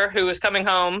driver who was coming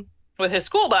home with his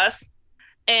school bus.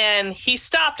 And he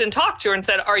stopped and talked to her and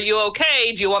said, "Are you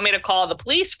okay? Do you want me to call the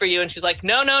police for you?" And she's like,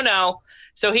 no.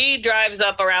 So he drives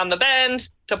up around the bend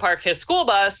to park his school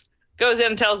bus, goes in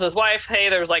and tells his wife, "Hey,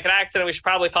 there was like an accident. We should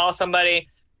probably call somebody."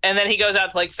 And then he goes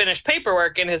out to like finish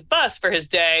paperwork in his bus for his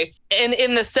day. And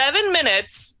in the 7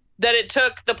 minutes that it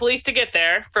took the police to get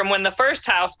there from when the first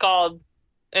house called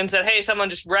and said, "Hey, someone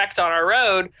just wrecked on our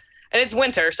road," and it's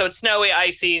winter, so it's snowy,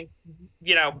 icy,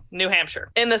 New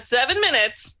Hampshire. In the 7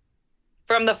 minutes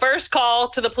from the first call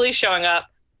to the police showing up,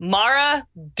 Mara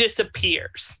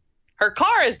disappears. Her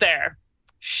car is there.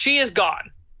 She is gone.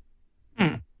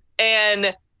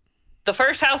 And the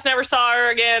first house never saw her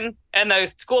again, and the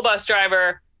school bus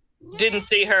driver didn't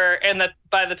see her, and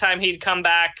by the time he'd come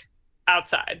back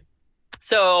outside.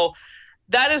 So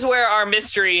that is where our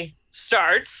mystery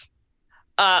starts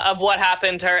of what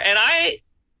happened to her. And I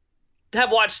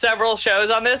have watched several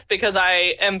shows on this because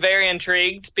I am very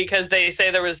intrigued, because they say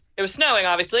it was snowing,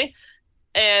 obviously,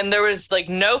 and there was like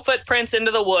no footprints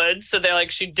into the woods. So they're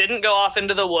like, she didn't go off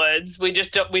into the woods.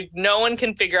 No one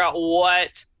can figure out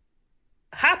what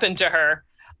happened to her.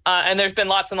 And there's been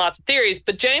lots and lots of theories,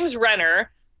 but James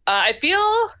Renner, I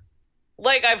feel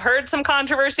like I've heard some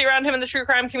controversy around him in the true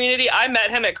crime community. I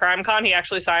met him at CrimeCon. He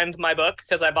actually signed my book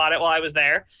because I bought it while I was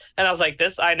there. And I was like,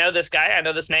 I know this guy. I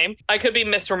know this name. I could be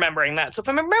misremembering that. So if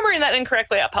I'm remembering that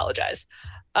incorrectly, I apologize.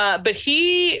 But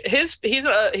he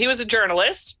was a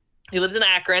journalist. He lives in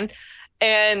Akron.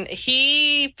 And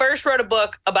he first wrote a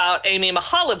book about Amy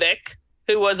Mihaljevic,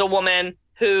 who was a woman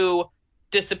who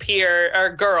disappeared,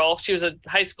 or girl. She was a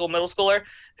middle schooler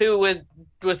who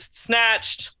was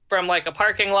snatched from like a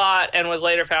parking lot and was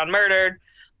later found murdered.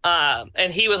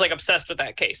 And he was like obsessed with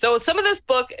that case. So some of this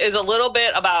book is a little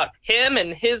bit about him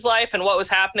and his life and what was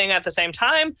happening at the same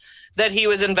time that he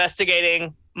was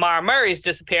investigating Mara Murray's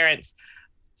disappearance.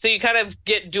 So you kind of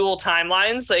get dual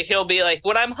timelines. Like he'll be like,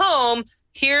 when I'm home,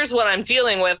 here's what I'm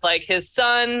dealing with. Like his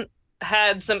son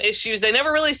had some issues. They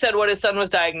never really said what his son was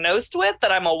diagnosed with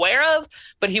that I'm aware of,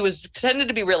 but he tended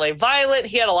to be really violent.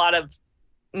 He had a lot of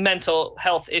mental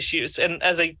health issues. And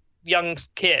as a young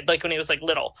kid, like when he was like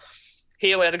little, he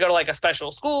had to go to like a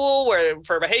special school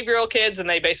for behavioral kids. And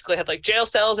they basically had like jail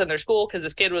cells in their school because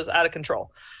this kid was out of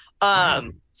control.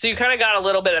 So you kind of got a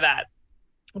little bit of that,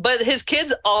 but his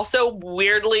kid's also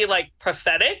weirdly like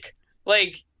prophetic.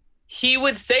 Like he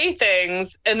would say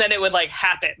things and then it would like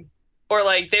happen, or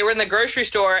like they were in the grocery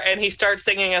store and he starts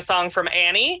singing a song from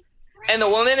Annie and the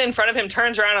woman in front of him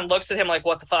turns around and looks at him like,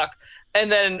 what the fuck?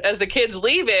 And then as the kid's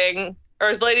leaving, or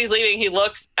as lady's leaving, he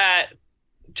looks at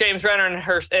James Renner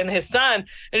and his son,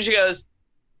 and she goes,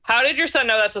 "How did your son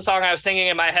know that's the song I was singing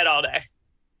in my head all day?"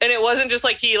 And it wasn't just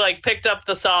like he like picked up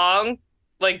the song,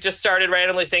 like just started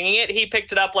randomly singing it. He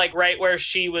picked it up like right where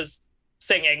she was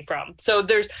singing from. So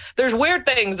there's weird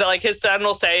things that like his son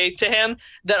will say to him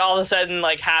that all of a sudden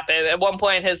like happen. At one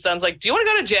point, his son's like, "Do you want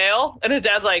to go to jail?" And his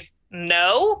dad's like,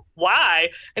 "No, why?"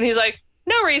 And he's like,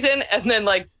 "No reason." And then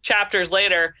like chapters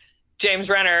later, James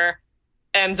Renner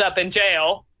ends up in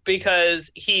jail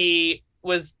because he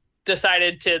was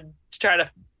decided to try to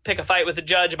pick a fight with the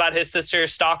judge about his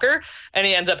sister's stalker, and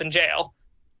he ends up in jail.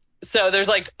 So there's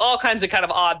like all kinds of kind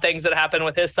of odd things that happen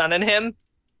with his son and him.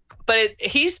 But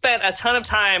he spent a ton of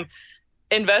time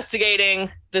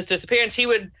investigating this disappearance. He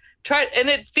would try, and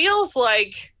it feels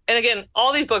like, and again,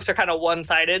 all these books are kind of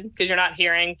one-sided because you're not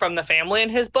hearing from the family in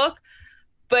his book.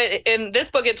 But in this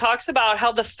book, it talks about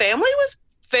how the family was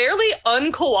fairly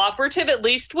uncooperative, at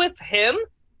least with him.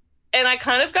 And I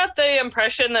kind of got the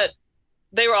impression that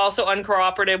they were also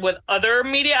uncooperative with other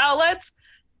media outlets,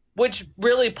 which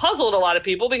really puzzled a lot of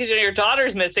people because, you know, your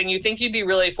daughter's missing. You think you'd be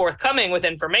really forthcoming with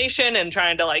information and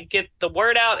trying to like get the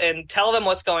word out and tell them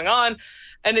what's going on.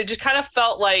 And it just kind of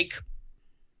felt like,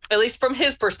 at least from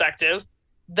his perspective,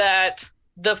 that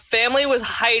the family was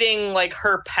hiding like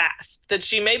her past, that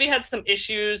she maybe had some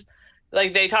issues.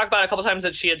 Like they talked about a couple times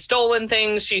that she had stolen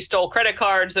things. She stole credit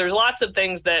cards. There's lots of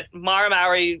things that Mara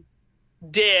Mowry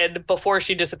did before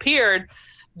she disappeared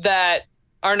that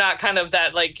are not kind of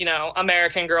that, like, you know,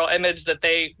 American girl image that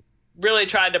they really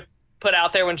tried to put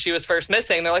out there when she was first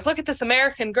missing. They're like, look at this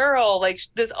American girl, like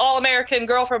this all American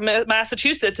girl from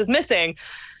Massachusetts is missing.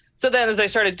 So then as they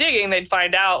started digging, they'd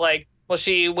find out like, well,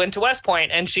 she went to West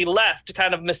Point and she left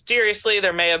kind of mysteriously.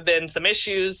 There may have been some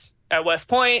issues at West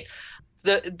Point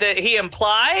that he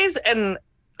implies. And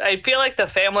I feel like the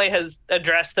family has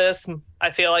addressed this. I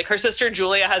feel like her sister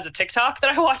Julia has a TikTok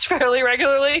that I watch fairly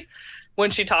regularly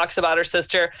when she talks about her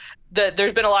sister, that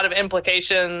there's been a lot of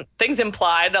implication, things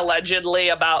implied allegedly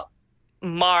about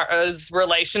Mara's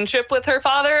relationship with her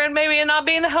father and maybe not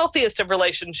being the healthiest of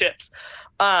relationships.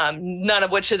 None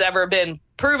of which has ever been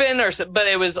proven, but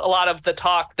it was a lot of the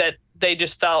talk that they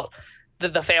just felt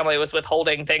that the family was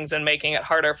withholding things and making it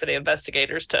harder for the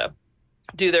investigators to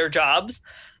do their jobs.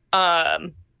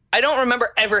 I don't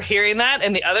remember ever hearing that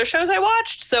in the other shows I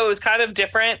watched, so it was kind of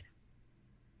different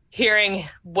hearing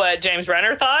what James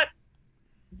Renner thought.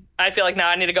 I feel like now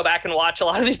I need to go back and watch a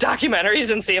lot of these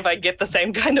documentaries and see if I get the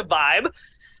same kind of vibe.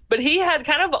 But he had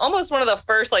kind of almost one of the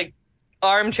first like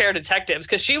armchair detectives,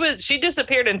 because she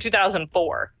disappeared in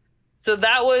 2004. So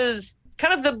that was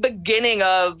kind of the beginning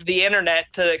of the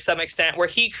internet to some extent, where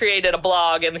he created a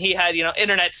blog and he had, you know,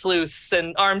 internet sleuths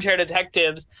and armchair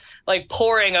detectives like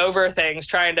poring over things,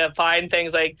 trying to find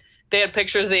things. Like they had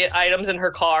pictures of the items in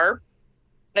her car,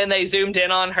 and they zoomed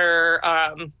in on her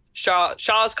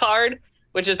Shaw's card,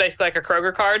 which is basically like a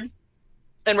Kroger card.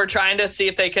 And we're trying to see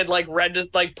if they could like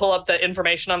pull up the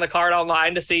information on the card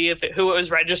online to see who it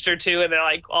was registered to, and they're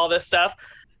like all this stuff.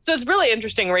 So it's really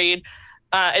interesting read.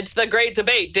 It's the great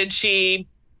debate. Did she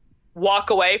walk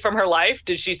away from her life?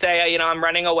 Did she say, you know, I'm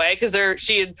running away? Because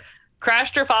she had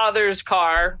crashed her father's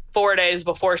car 4 days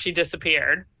before she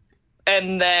disappeared.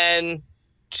 And then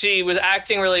she was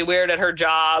acting really weird at her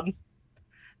job.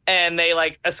 And they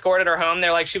like escorted her home.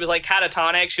 They're like, she was like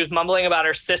catatonic. She was mumbling about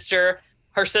her sister.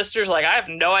 Her sister's like, I have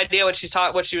no idea what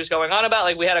she was going on about.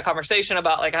 Like we had a conversation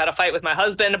about like I had a fight with my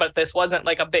husband, but this wasn't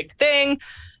like a big thing.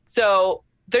 So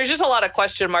there's just a lot of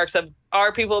question marks of,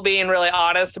 are people being really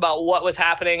honest about what was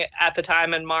happening at the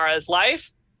time in Mara's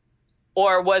life?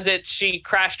 Or was it she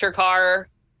crashed her car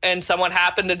and someone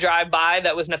happened to drive by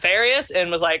that was nefarious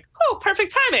and was like, oh,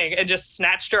 perfect timing, and just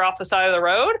snatched her off the side of the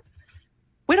road?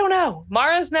 We don't know.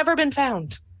 Mara's never been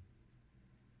found.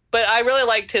 But I really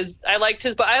liked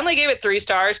but I only gave it 3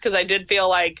 stars because I did feel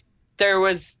like there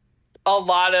was a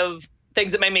lot of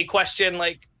things that made me question,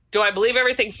 like, do I believe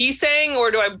everything he's saying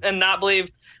or do I not believe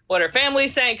what her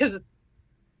family's saying? Because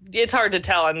it's hard to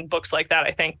tell in books like that,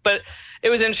 I think. But it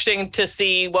was interesting to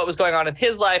see what was going on in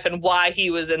his life and why he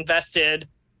was invested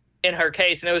in her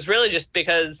case. And it was really just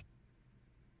because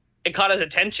it caught his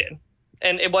attention.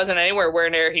 And it wasn't anywhere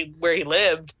where he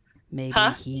lived. Maybe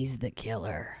he's the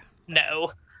killer.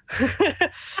 No.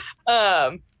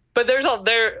 But there's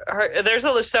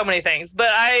so many things. But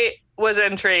I was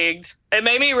intrigued. It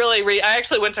made me really I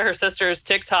actually went to her sister's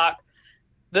TikTok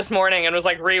this morning and was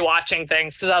like rewatching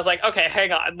things because I was like, okay,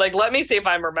 hang on. Like, let me see if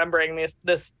I'm remembering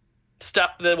this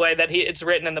stuff the way that it's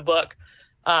written in the book.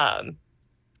 And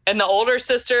the older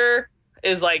sister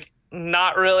is like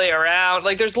not really around.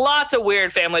 Like there's lots of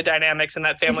weird family dynamics in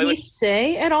that family. Did he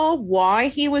say at all why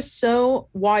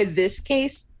this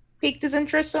case piqued his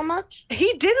interest so much?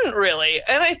 He didn't really.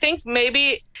 And I think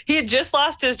maybe he had just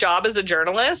lost his job as a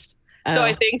journalist. So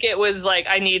I think it was like,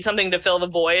 I need something to fill the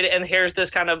void. And here's this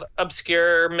kind of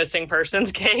obscure missing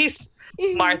persons case.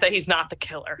 Martha, he's not the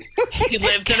killer. He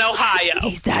lives in Ohio.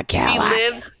 He's the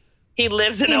killer. He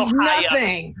lives in Ohio.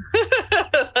 Nothing.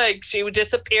 Like she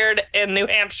disappeared in New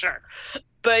Hampshire.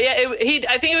 But yeah,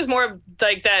 I think it was more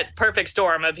like that perfect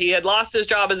storm of he had lost his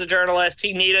job as a journalist.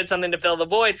 He needed something to fill the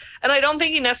void. And I don't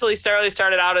think he necessarily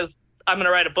started out as, I'm going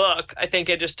to write a book. I think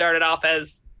it just started off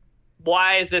as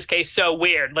why is this case so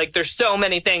weird? Like, there's so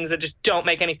many things that just don't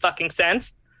make any fucking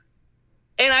sense.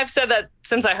 And I've said that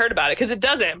since I heard about it, because it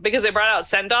doesn't, because they brought out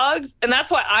scent dogs. And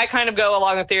that's why I kind of go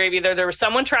along the theory of either there was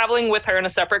someone traveling with her in a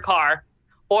separate car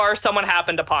or someone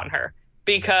happened upon her,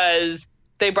 because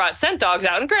they brought scent dogs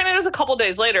out. And granted, it was a couple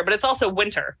days later, but it's also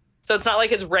winter. So it's not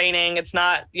like it's raining. It's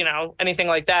not, anything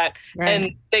like that. Right.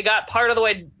 And they got part of the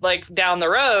way, like, down the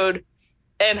road,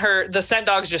 and the scent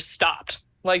dogs just stopped.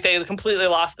 Like, they completely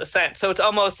lost the scent. So it's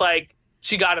almost like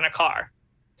she got in a car.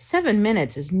 7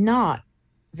 minutes is not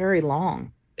very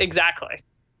long. Exactly.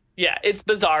 Yeah, it's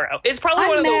bizarro. It's probably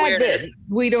one of the weirdest.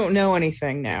 We don't know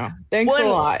anything now. Thanks a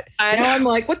lot. Now I'm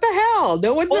like, what the hell?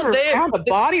 No one's ever found a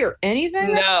body or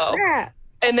anything? No.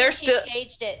 And they're still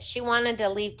staged it. She wanted to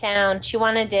leave town. She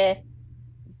wanted to.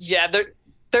 Yeah,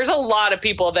 there's a lot of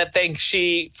people that think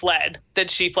she fled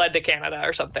to Canada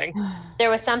or something.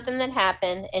 There was something that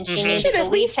happened, and she needed to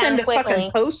leave town quickly. Send a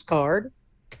fucking postcard.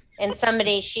 And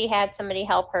she had somebody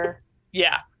help her.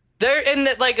 Yeah.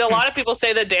 Like, a lot of people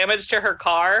say the damage to her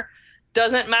car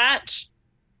doesn't match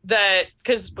that,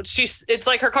 because it's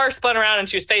like her car spun around and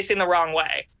she was facing the wrong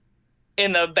way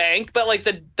in the bank, but like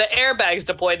the airbags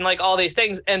deployed and like all these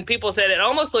things. And people said it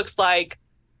almost looks like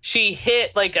she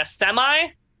hit like a semi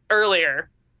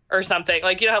earlier or something.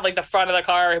 Like, how like the front of the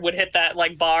car would hit that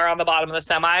like bar on the bottom of the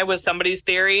semi was somebody's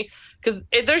theory. Because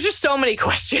there's just so many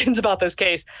questions about this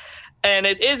case. And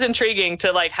it is intriguing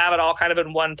to like have it all kind of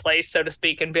in one place, so to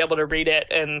speak, and be able to read it.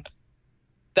 And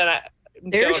then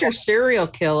there's your serial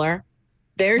killer.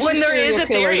 There's your serial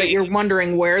killer that you're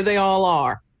wondering where they all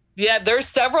are. Yeah, there's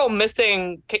several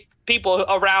missing people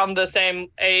around the same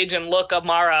age and look of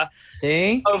Mara.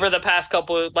 See? Over the past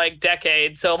couple like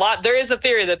decades. So there is a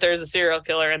theory that there's a serial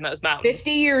killer in those mountains.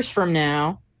 50 years from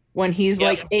now, when he's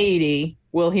like 80,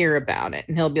 we'll hear about it,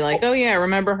 and he'll be like, "Oh yeah,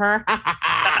 remember her?"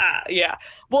 Yeah.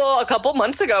 Well, a couple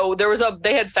months ago,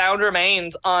 they had found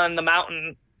remains on the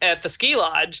mountain at the ski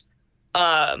lodge,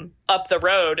 up the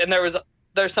road, and there's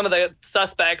some of the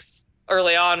suspects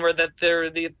early on were that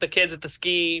the kids at the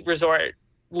ski resort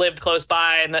lived close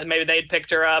by, and that maybe they'd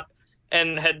picked her up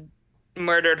and had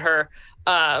murdered her.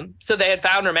 So they had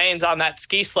found remains on that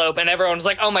ski slope, and everyone was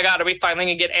like, "Oh my God, are we finally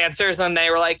gonna get answers?" And then they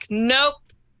were like, "Nope,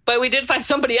 but we did find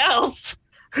somebody else."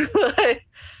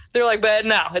 They're like, but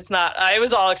no, it's not. I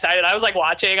was all excited. I was like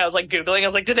watching. I was like Googling. I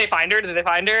was like, did they find her? Did they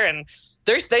find her? And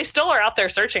they still are out there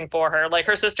searching for her. Like,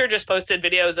 her sister just posted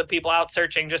videos of people out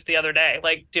searching just the other day,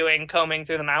 like combing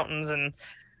through the mountains and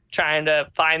trying to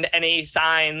find any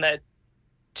sign that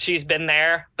she's been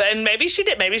there. And maybe she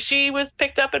did. Maybe she was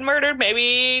picked up and murdered.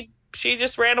 Maybe she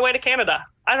just ran away to Canada.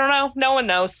 I don't know. No one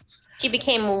knows. She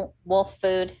became wolf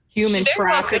food. Human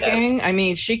trafficking. I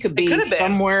mean, she could be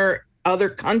somewhere other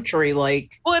country,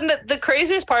 like. Well, and the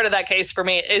craziest part of that case for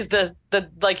me is the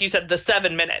like you said, the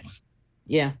 7 minutes.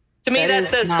 Yeah. To me, that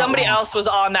says somebody else was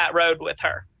on that road with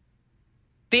her.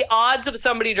 The odds of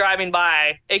somebody driving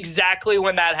by exactly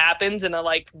when that happens in a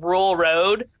like rural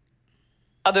road,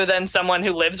 other than someone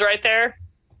who lives right there,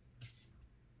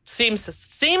 seems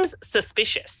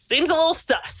suspicious. Seems a little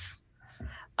sus.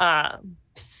 But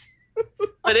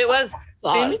it was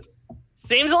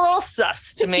seems a little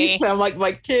sus to me. You sound like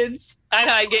my kids. I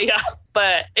know, yeah.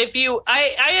 But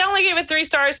I only gave it 3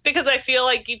 stars because I feel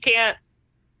like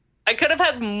I could have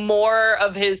had more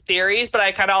of his theories, but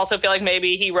I kind of also feel like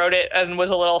maybe he wrote it and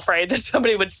was a little afraid that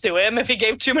somebody would sue him if he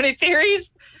gave too many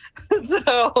theories.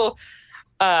 So,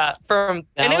 and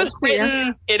it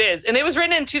was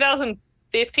written in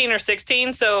 2015 or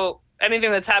 16. So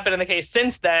anything that's happened in the case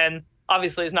since then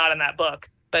obviously is not in that book.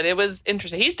 But it was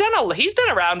interesting. He's been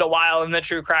around a while in the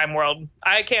true crime world.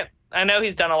 I know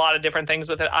he's done a lot of different things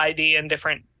with ID and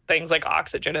different things like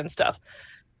oxygen and stuff.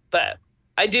 But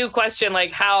I do question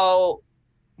like how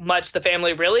much the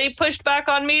family really pushed back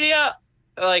on media.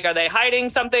 Like, are they hiding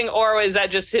something, or is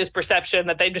that just his perception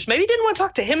that they just maybe didn't want to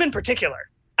talk to him in particular?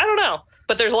 I don't know.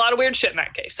 But there's a lot of weird shit in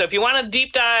that case. So if you want to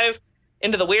deep dive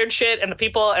into the weird shit and the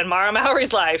people and Mara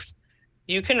Mowry's life,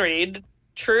 you can read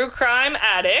True Crime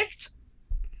Addict: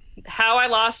 How I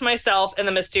Lost Myself in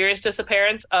the Mysterious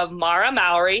Disappearance of Mara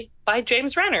Mowry by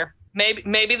James Renner.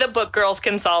 Maybe the book girls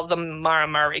can solve the Mara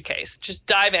Mowry case. Just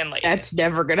dive in, ladies. That's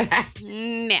never going to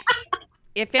happen. No.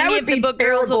 If any of the book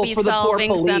girls will be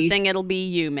solving something, it'll be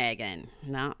you, Megan,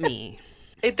 not me.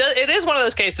 It is one of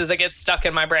those cases that gets stuck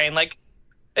in my brain. Like,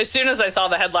 as soon as I saw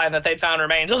the headline that they'd found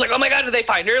remains, I was like, oh my God, did they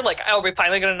find her? Like, are we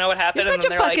finally going to know what happened? You're such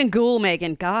a fucking ghoul,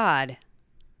 Megan. God.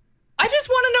 I just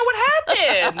want to know what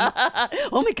happened.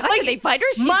 Oh my God, like, did they find her?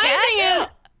 She dead?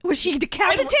 Was she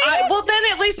decapitated? Well, then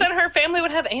at least her family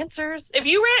would have answers.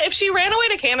 If she ran away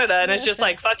to Canada and it's just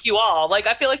like, fuck you all. Like,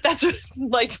 I feel like that's just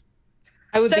like,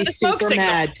 I would Send be a smoke super signal.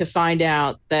 mad to find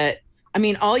out that, I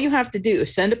mean, all you have to do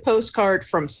is send a postcard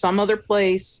from some other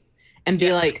place and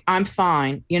be like, I'm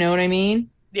fine. You know what I mean?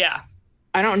 Yeah.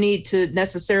 I don't need to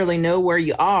necessarily know where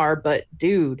you are, but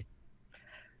dude.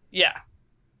 Yeah.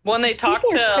 When they talk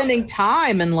people to are spending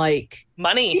time and like,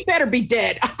 money. You better be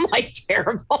dead. I'm like,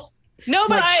 terrible. No,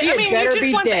 but Like, I mean, better you just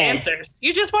be want dead. the answers.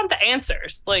 You just want the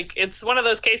answers. Like, it's one of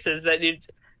those cases that it's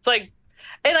like,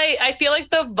 and I feel like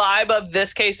the vibe of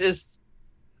this case is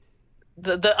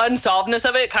the unsolvedness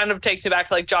of it kind of takes me back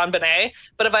to like John Bonet.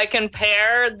 But if I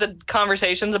compare the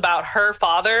conversations about her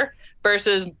father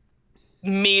versus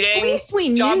meeting At least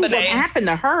we John knew Bonet. what happened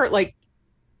to her. Like,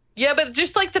 Yeah, but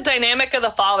just like the dynamic of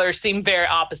the fathers seem very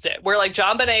opposite. Where like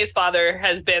John Bonet's father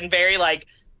has been very like,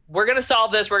 we're going to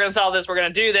solve this, we're going to solve this, we're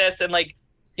going to do this. And like,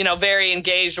 you know, very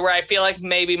engaged, where I feel like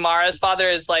maybe Mara's father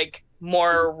is like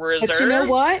more reserved. but you know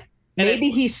what? And Maybe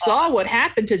it's he saw what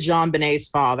happened to John Bonet's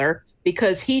father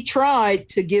because he tried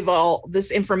to give all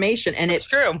this information and That's it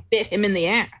true. bit him in the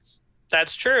ass.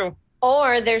 That's true.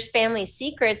 Or there's family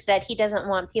secrets that he doesn't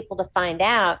want people to find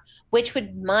out, which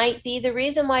might be the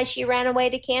reason why she ran away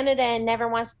to Canada and never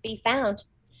wants to be found.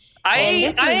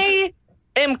 I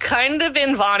am kind of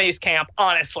in Vonnie's camp,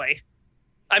 honestly.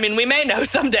 I mean, we may know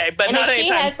someday, but And not if she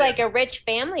anytime has soon. like a rich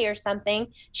family or something,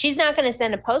 she's not going to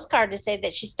send a postcard to say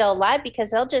that she's still alive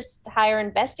because they'll just hire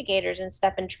investigators and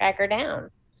stuff and track her down.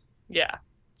 Yeah.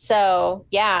 So,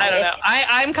 yeah. I don't know.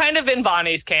 I'm kind of in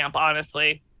Vonnie's camp,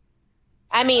 honestly.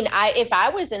 I mean, if I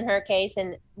was in her case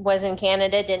and was in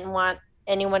Canada, didn't want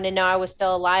anyone to know I was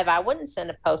still alive, I wouldn't send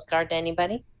a postcard to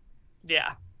anybody.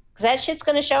 Yeah. Because that shit's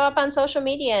going to show up on social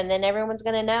media and then everyone's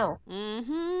going to know.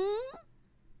 Mm-hmm.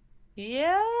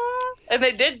 Yeah. And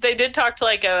they did talk to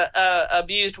like a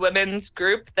abused women's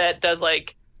group that does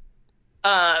like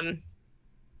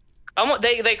almost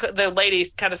the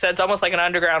ladies kind of said it's almost like an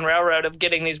underground railroad of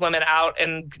getting these women out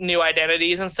and new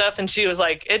identities and stuff. And she was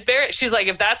like, she's like,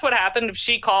 if that's what happened, if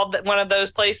she called one of those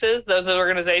places, those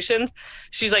organizations,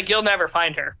 she's like, you'll never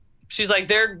find her. She's like,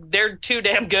 they're too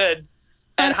damn good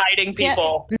at hiding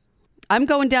people. Yeah. I'm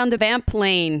going down the vamp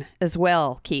lane as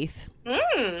well, Keith.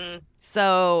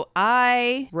 So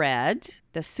I read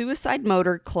The Suicide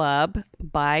Motor Club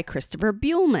by Christopher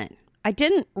Buehlman. I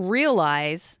didn't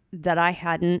realize that I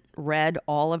hadn't read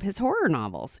all of his horror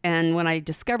novels. And when I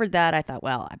discovered that, I thought,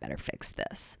 well, I better fix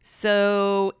this.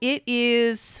 So it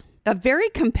is a very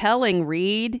compelling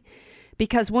read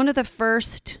because one of the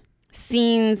first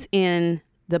scenes in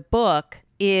the book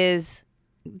is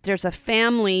there's a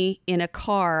family in a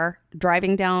car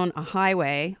driving down a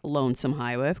highway, a lonesome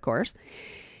highway, of course.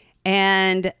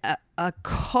 And a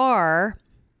car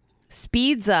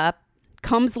speeds up,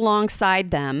 comes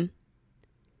alongside them,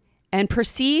 and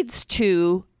proceeds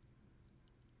to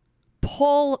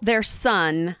pull their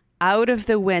son out of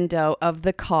the window of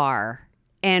the car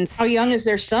and How young is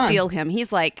their son? steal him.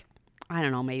 He's like, I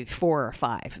don't know, maybe 4 or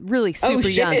 5. Really super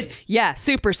young. Shit. Yeah,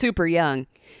 super, super young.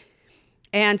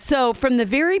 And so from the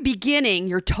very beginning,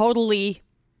 you're totally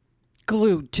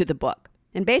glued to the book.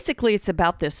 And basically, it's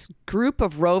about this group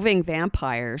of roving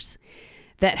vampires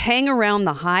that hang around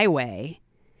the highway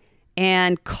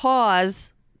and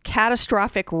cause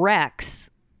catastrophic wrecks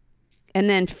and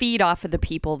then feed off of the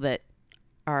people that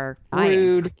are dying.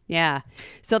 Rude. Yeah.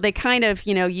 So they kind of,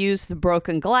 use the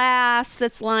broken glass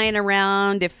that's lying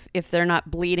around. If they're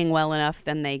not bleeding well enough,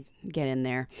 then they get in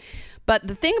there. But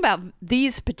the thing about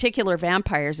these particular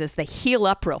vampires is they heal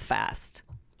up real fast.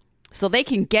 So they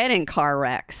can get in car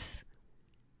wrecks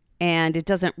and it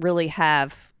doesn't really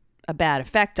have a bad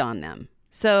effect on them.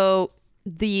 So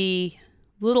the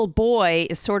little boy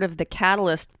is sort of the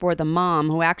catalyst for the mom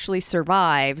who actually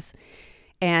survives.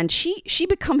 And she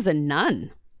becomes a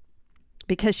nun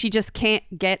because she just can't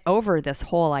get over this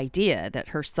whole idea that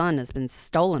her son has been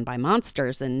stolen by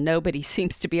monsters and nobody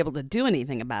seems to be able to do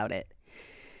anything about it.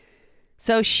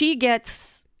 So she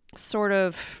gets sort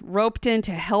of roped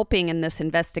into helping in this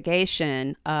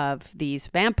investigation of these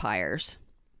vampires.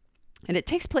 And it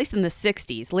takes place in the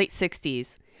 60s, late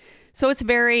 60s. So it's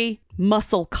very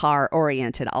muscle car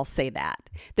oriented, I'll say that.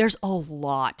 There's a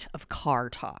lot of car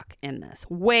talk in this,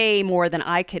 way more than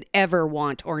I could ever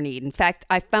want or need. In fact,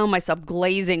 I found myself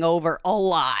glazing over a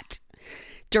lot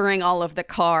during all of the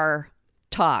car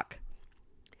talk.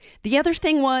 The other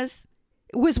thing was,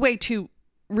 it was way too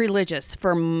religious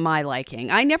for my liking.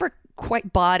 I never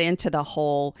quite bought into the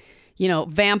whole,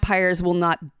 vampires will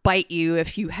not bite you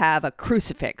if you have a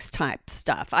crucifix type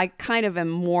stuff. I kind of am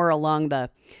more along the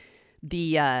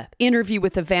Interview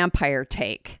with the Vampire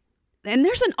take. And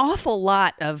there's an awful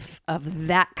lot of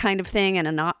that kind of thing and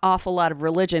an awful lot of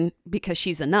religion because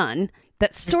she's a nun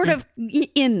that's sort of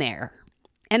in there.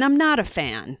 and I'm not a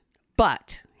fan.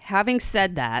 But having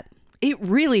said that, it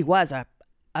really was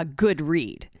a good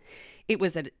read. It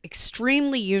was an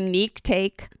extremely unique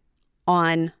take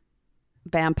on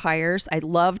vampires. I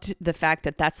loved the fact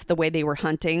that that's the way they were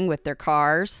hunting with their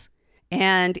cars.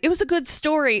 And it was a good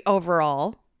story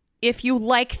overall, if you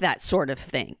like that sort of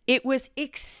thing. It was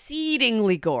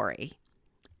exceedingly gory,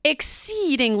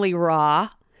 exceedingly raw,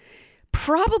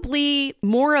 probably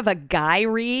more of a guy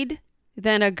read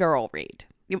than a girl read.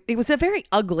 It was a very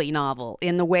ugly novel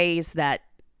in the ways that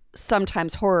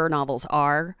sometimes horror novels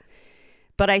are.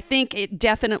 But I think it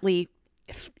definitely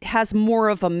has more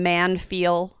of a man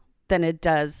feel than it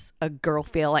does a girl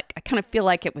feel. Like, I kind of feel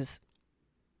like it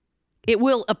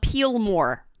will appeal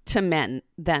more to men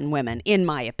than women, in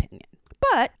my opinion.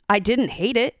 But I didn't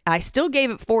hate it. I still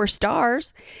gave it 4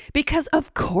 stars because,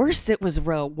 of course, it was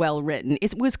well written.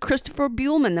 It was Christopher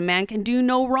Buehlman. The man can do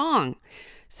no wrong.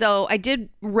 So I did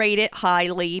rate it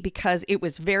highly because it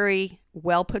was very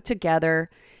well put together.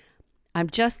 I'm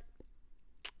just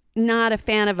not a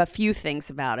fan of a few things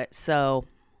about it. So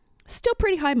still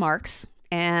pretty high marks.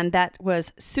 And that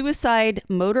was Suicide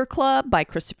Motor Club by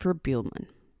Christopher Buehlman.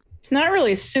 It's not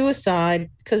really a suicide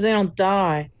because they don't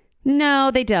die.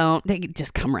 No, they don't. They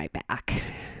just come right back.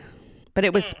 But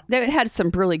it had some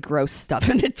really gross stuff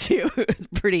in it too.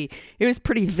 It was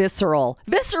pretty visceral.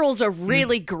 Visceral's a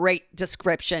really great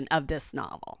description of this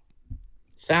novel.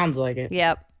 Sounds like it.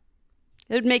 Yep.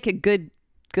 It would make a good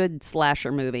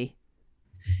slasher movie.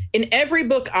 In every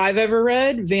book I've ever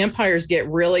read, vampires get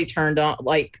really turned on.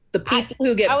 Like the people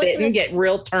who get bitten get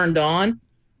real turned on.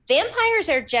 Vampires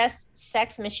are just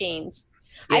sex machines.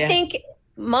 Yeah. I think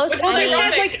most. Well, they've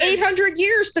had like 800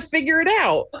 years to figure it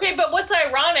out. Okay, but what's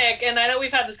ironic, and I know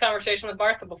we've had this conversation with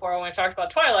Martha before when we talked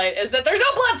about Twilight, is that there's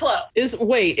no blood flow. Is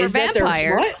that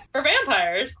there's what? For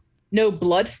vampires. No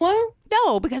blood flow?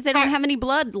 No, because they don't have any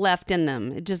blood left in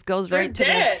them. It just goes right to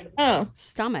their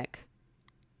stomach.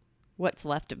 What's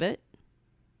left of it,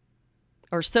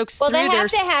 or soaks through their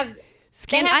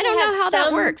skin. I don't know how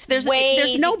that works. There's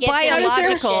no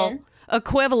biological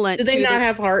equivalent. Do they not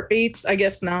have heartbeats? I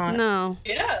guess not. No.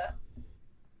 Yeah.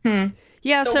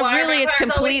 Yeah. So really, it's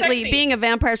completely being a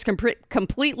vampire is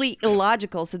completely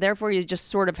illogical. So therefore, you just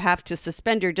sort of have to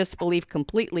suspend your disbelief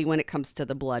completely when it comes to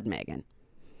the blood, Megan.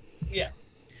 Yeah.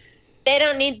 They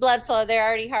don't need blood flow. They're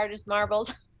already hard as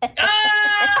marbles.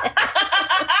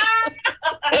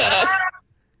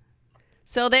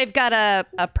 So they've got a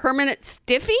permanent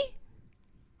stiffy?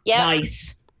 Yeah.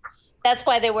 Nice. That's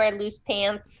why they wear loose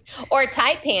pants or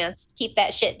tight pants to keep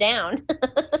that shit down.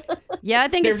 Yeah, I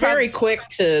think they're very quick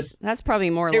to. That's probably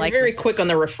more they're likely. They're very quick on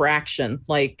the refraction.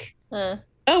 Like, oh,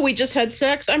 we just had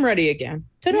sex. I'm ready again.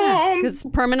 Ta-da! It's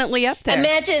permanently up there.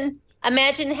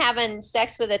 Imagine having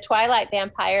sex with a Twilight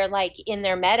vampire like in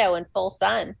their meadow in full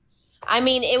sun. I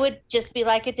mean, it would just be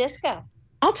like a disco.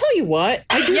 I'll tell you what.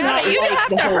 I do not. But you'd have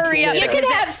to hurry up. You could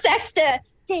have sex to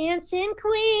Dancing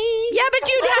Queen. Yeah, but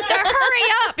you'd have to hurry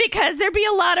up because there'd be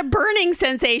a lot of burning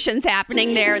sensations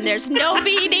happening there, and there's no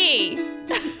VD.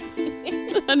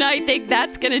 And I think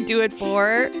that's going to do it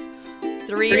for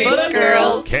Three Book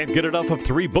Girls. Can't get enough of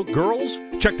Three Book Girls?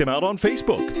 Check them out on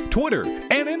Facebook, Twitter,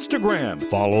 and Instagram.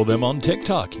 Follow them on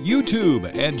TikTok, YouTube,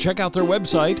 and check out their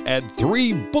website at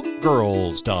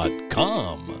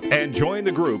threebookgirls.com. And join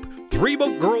the group Three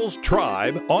Book Girls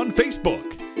Tribe on Facebook.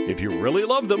 If you really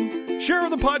love them, share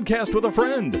the podcast with a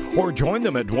friend or join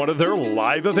them at one of their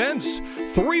live events.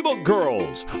 Three Book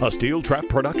Girls, a Steel Trap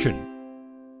production.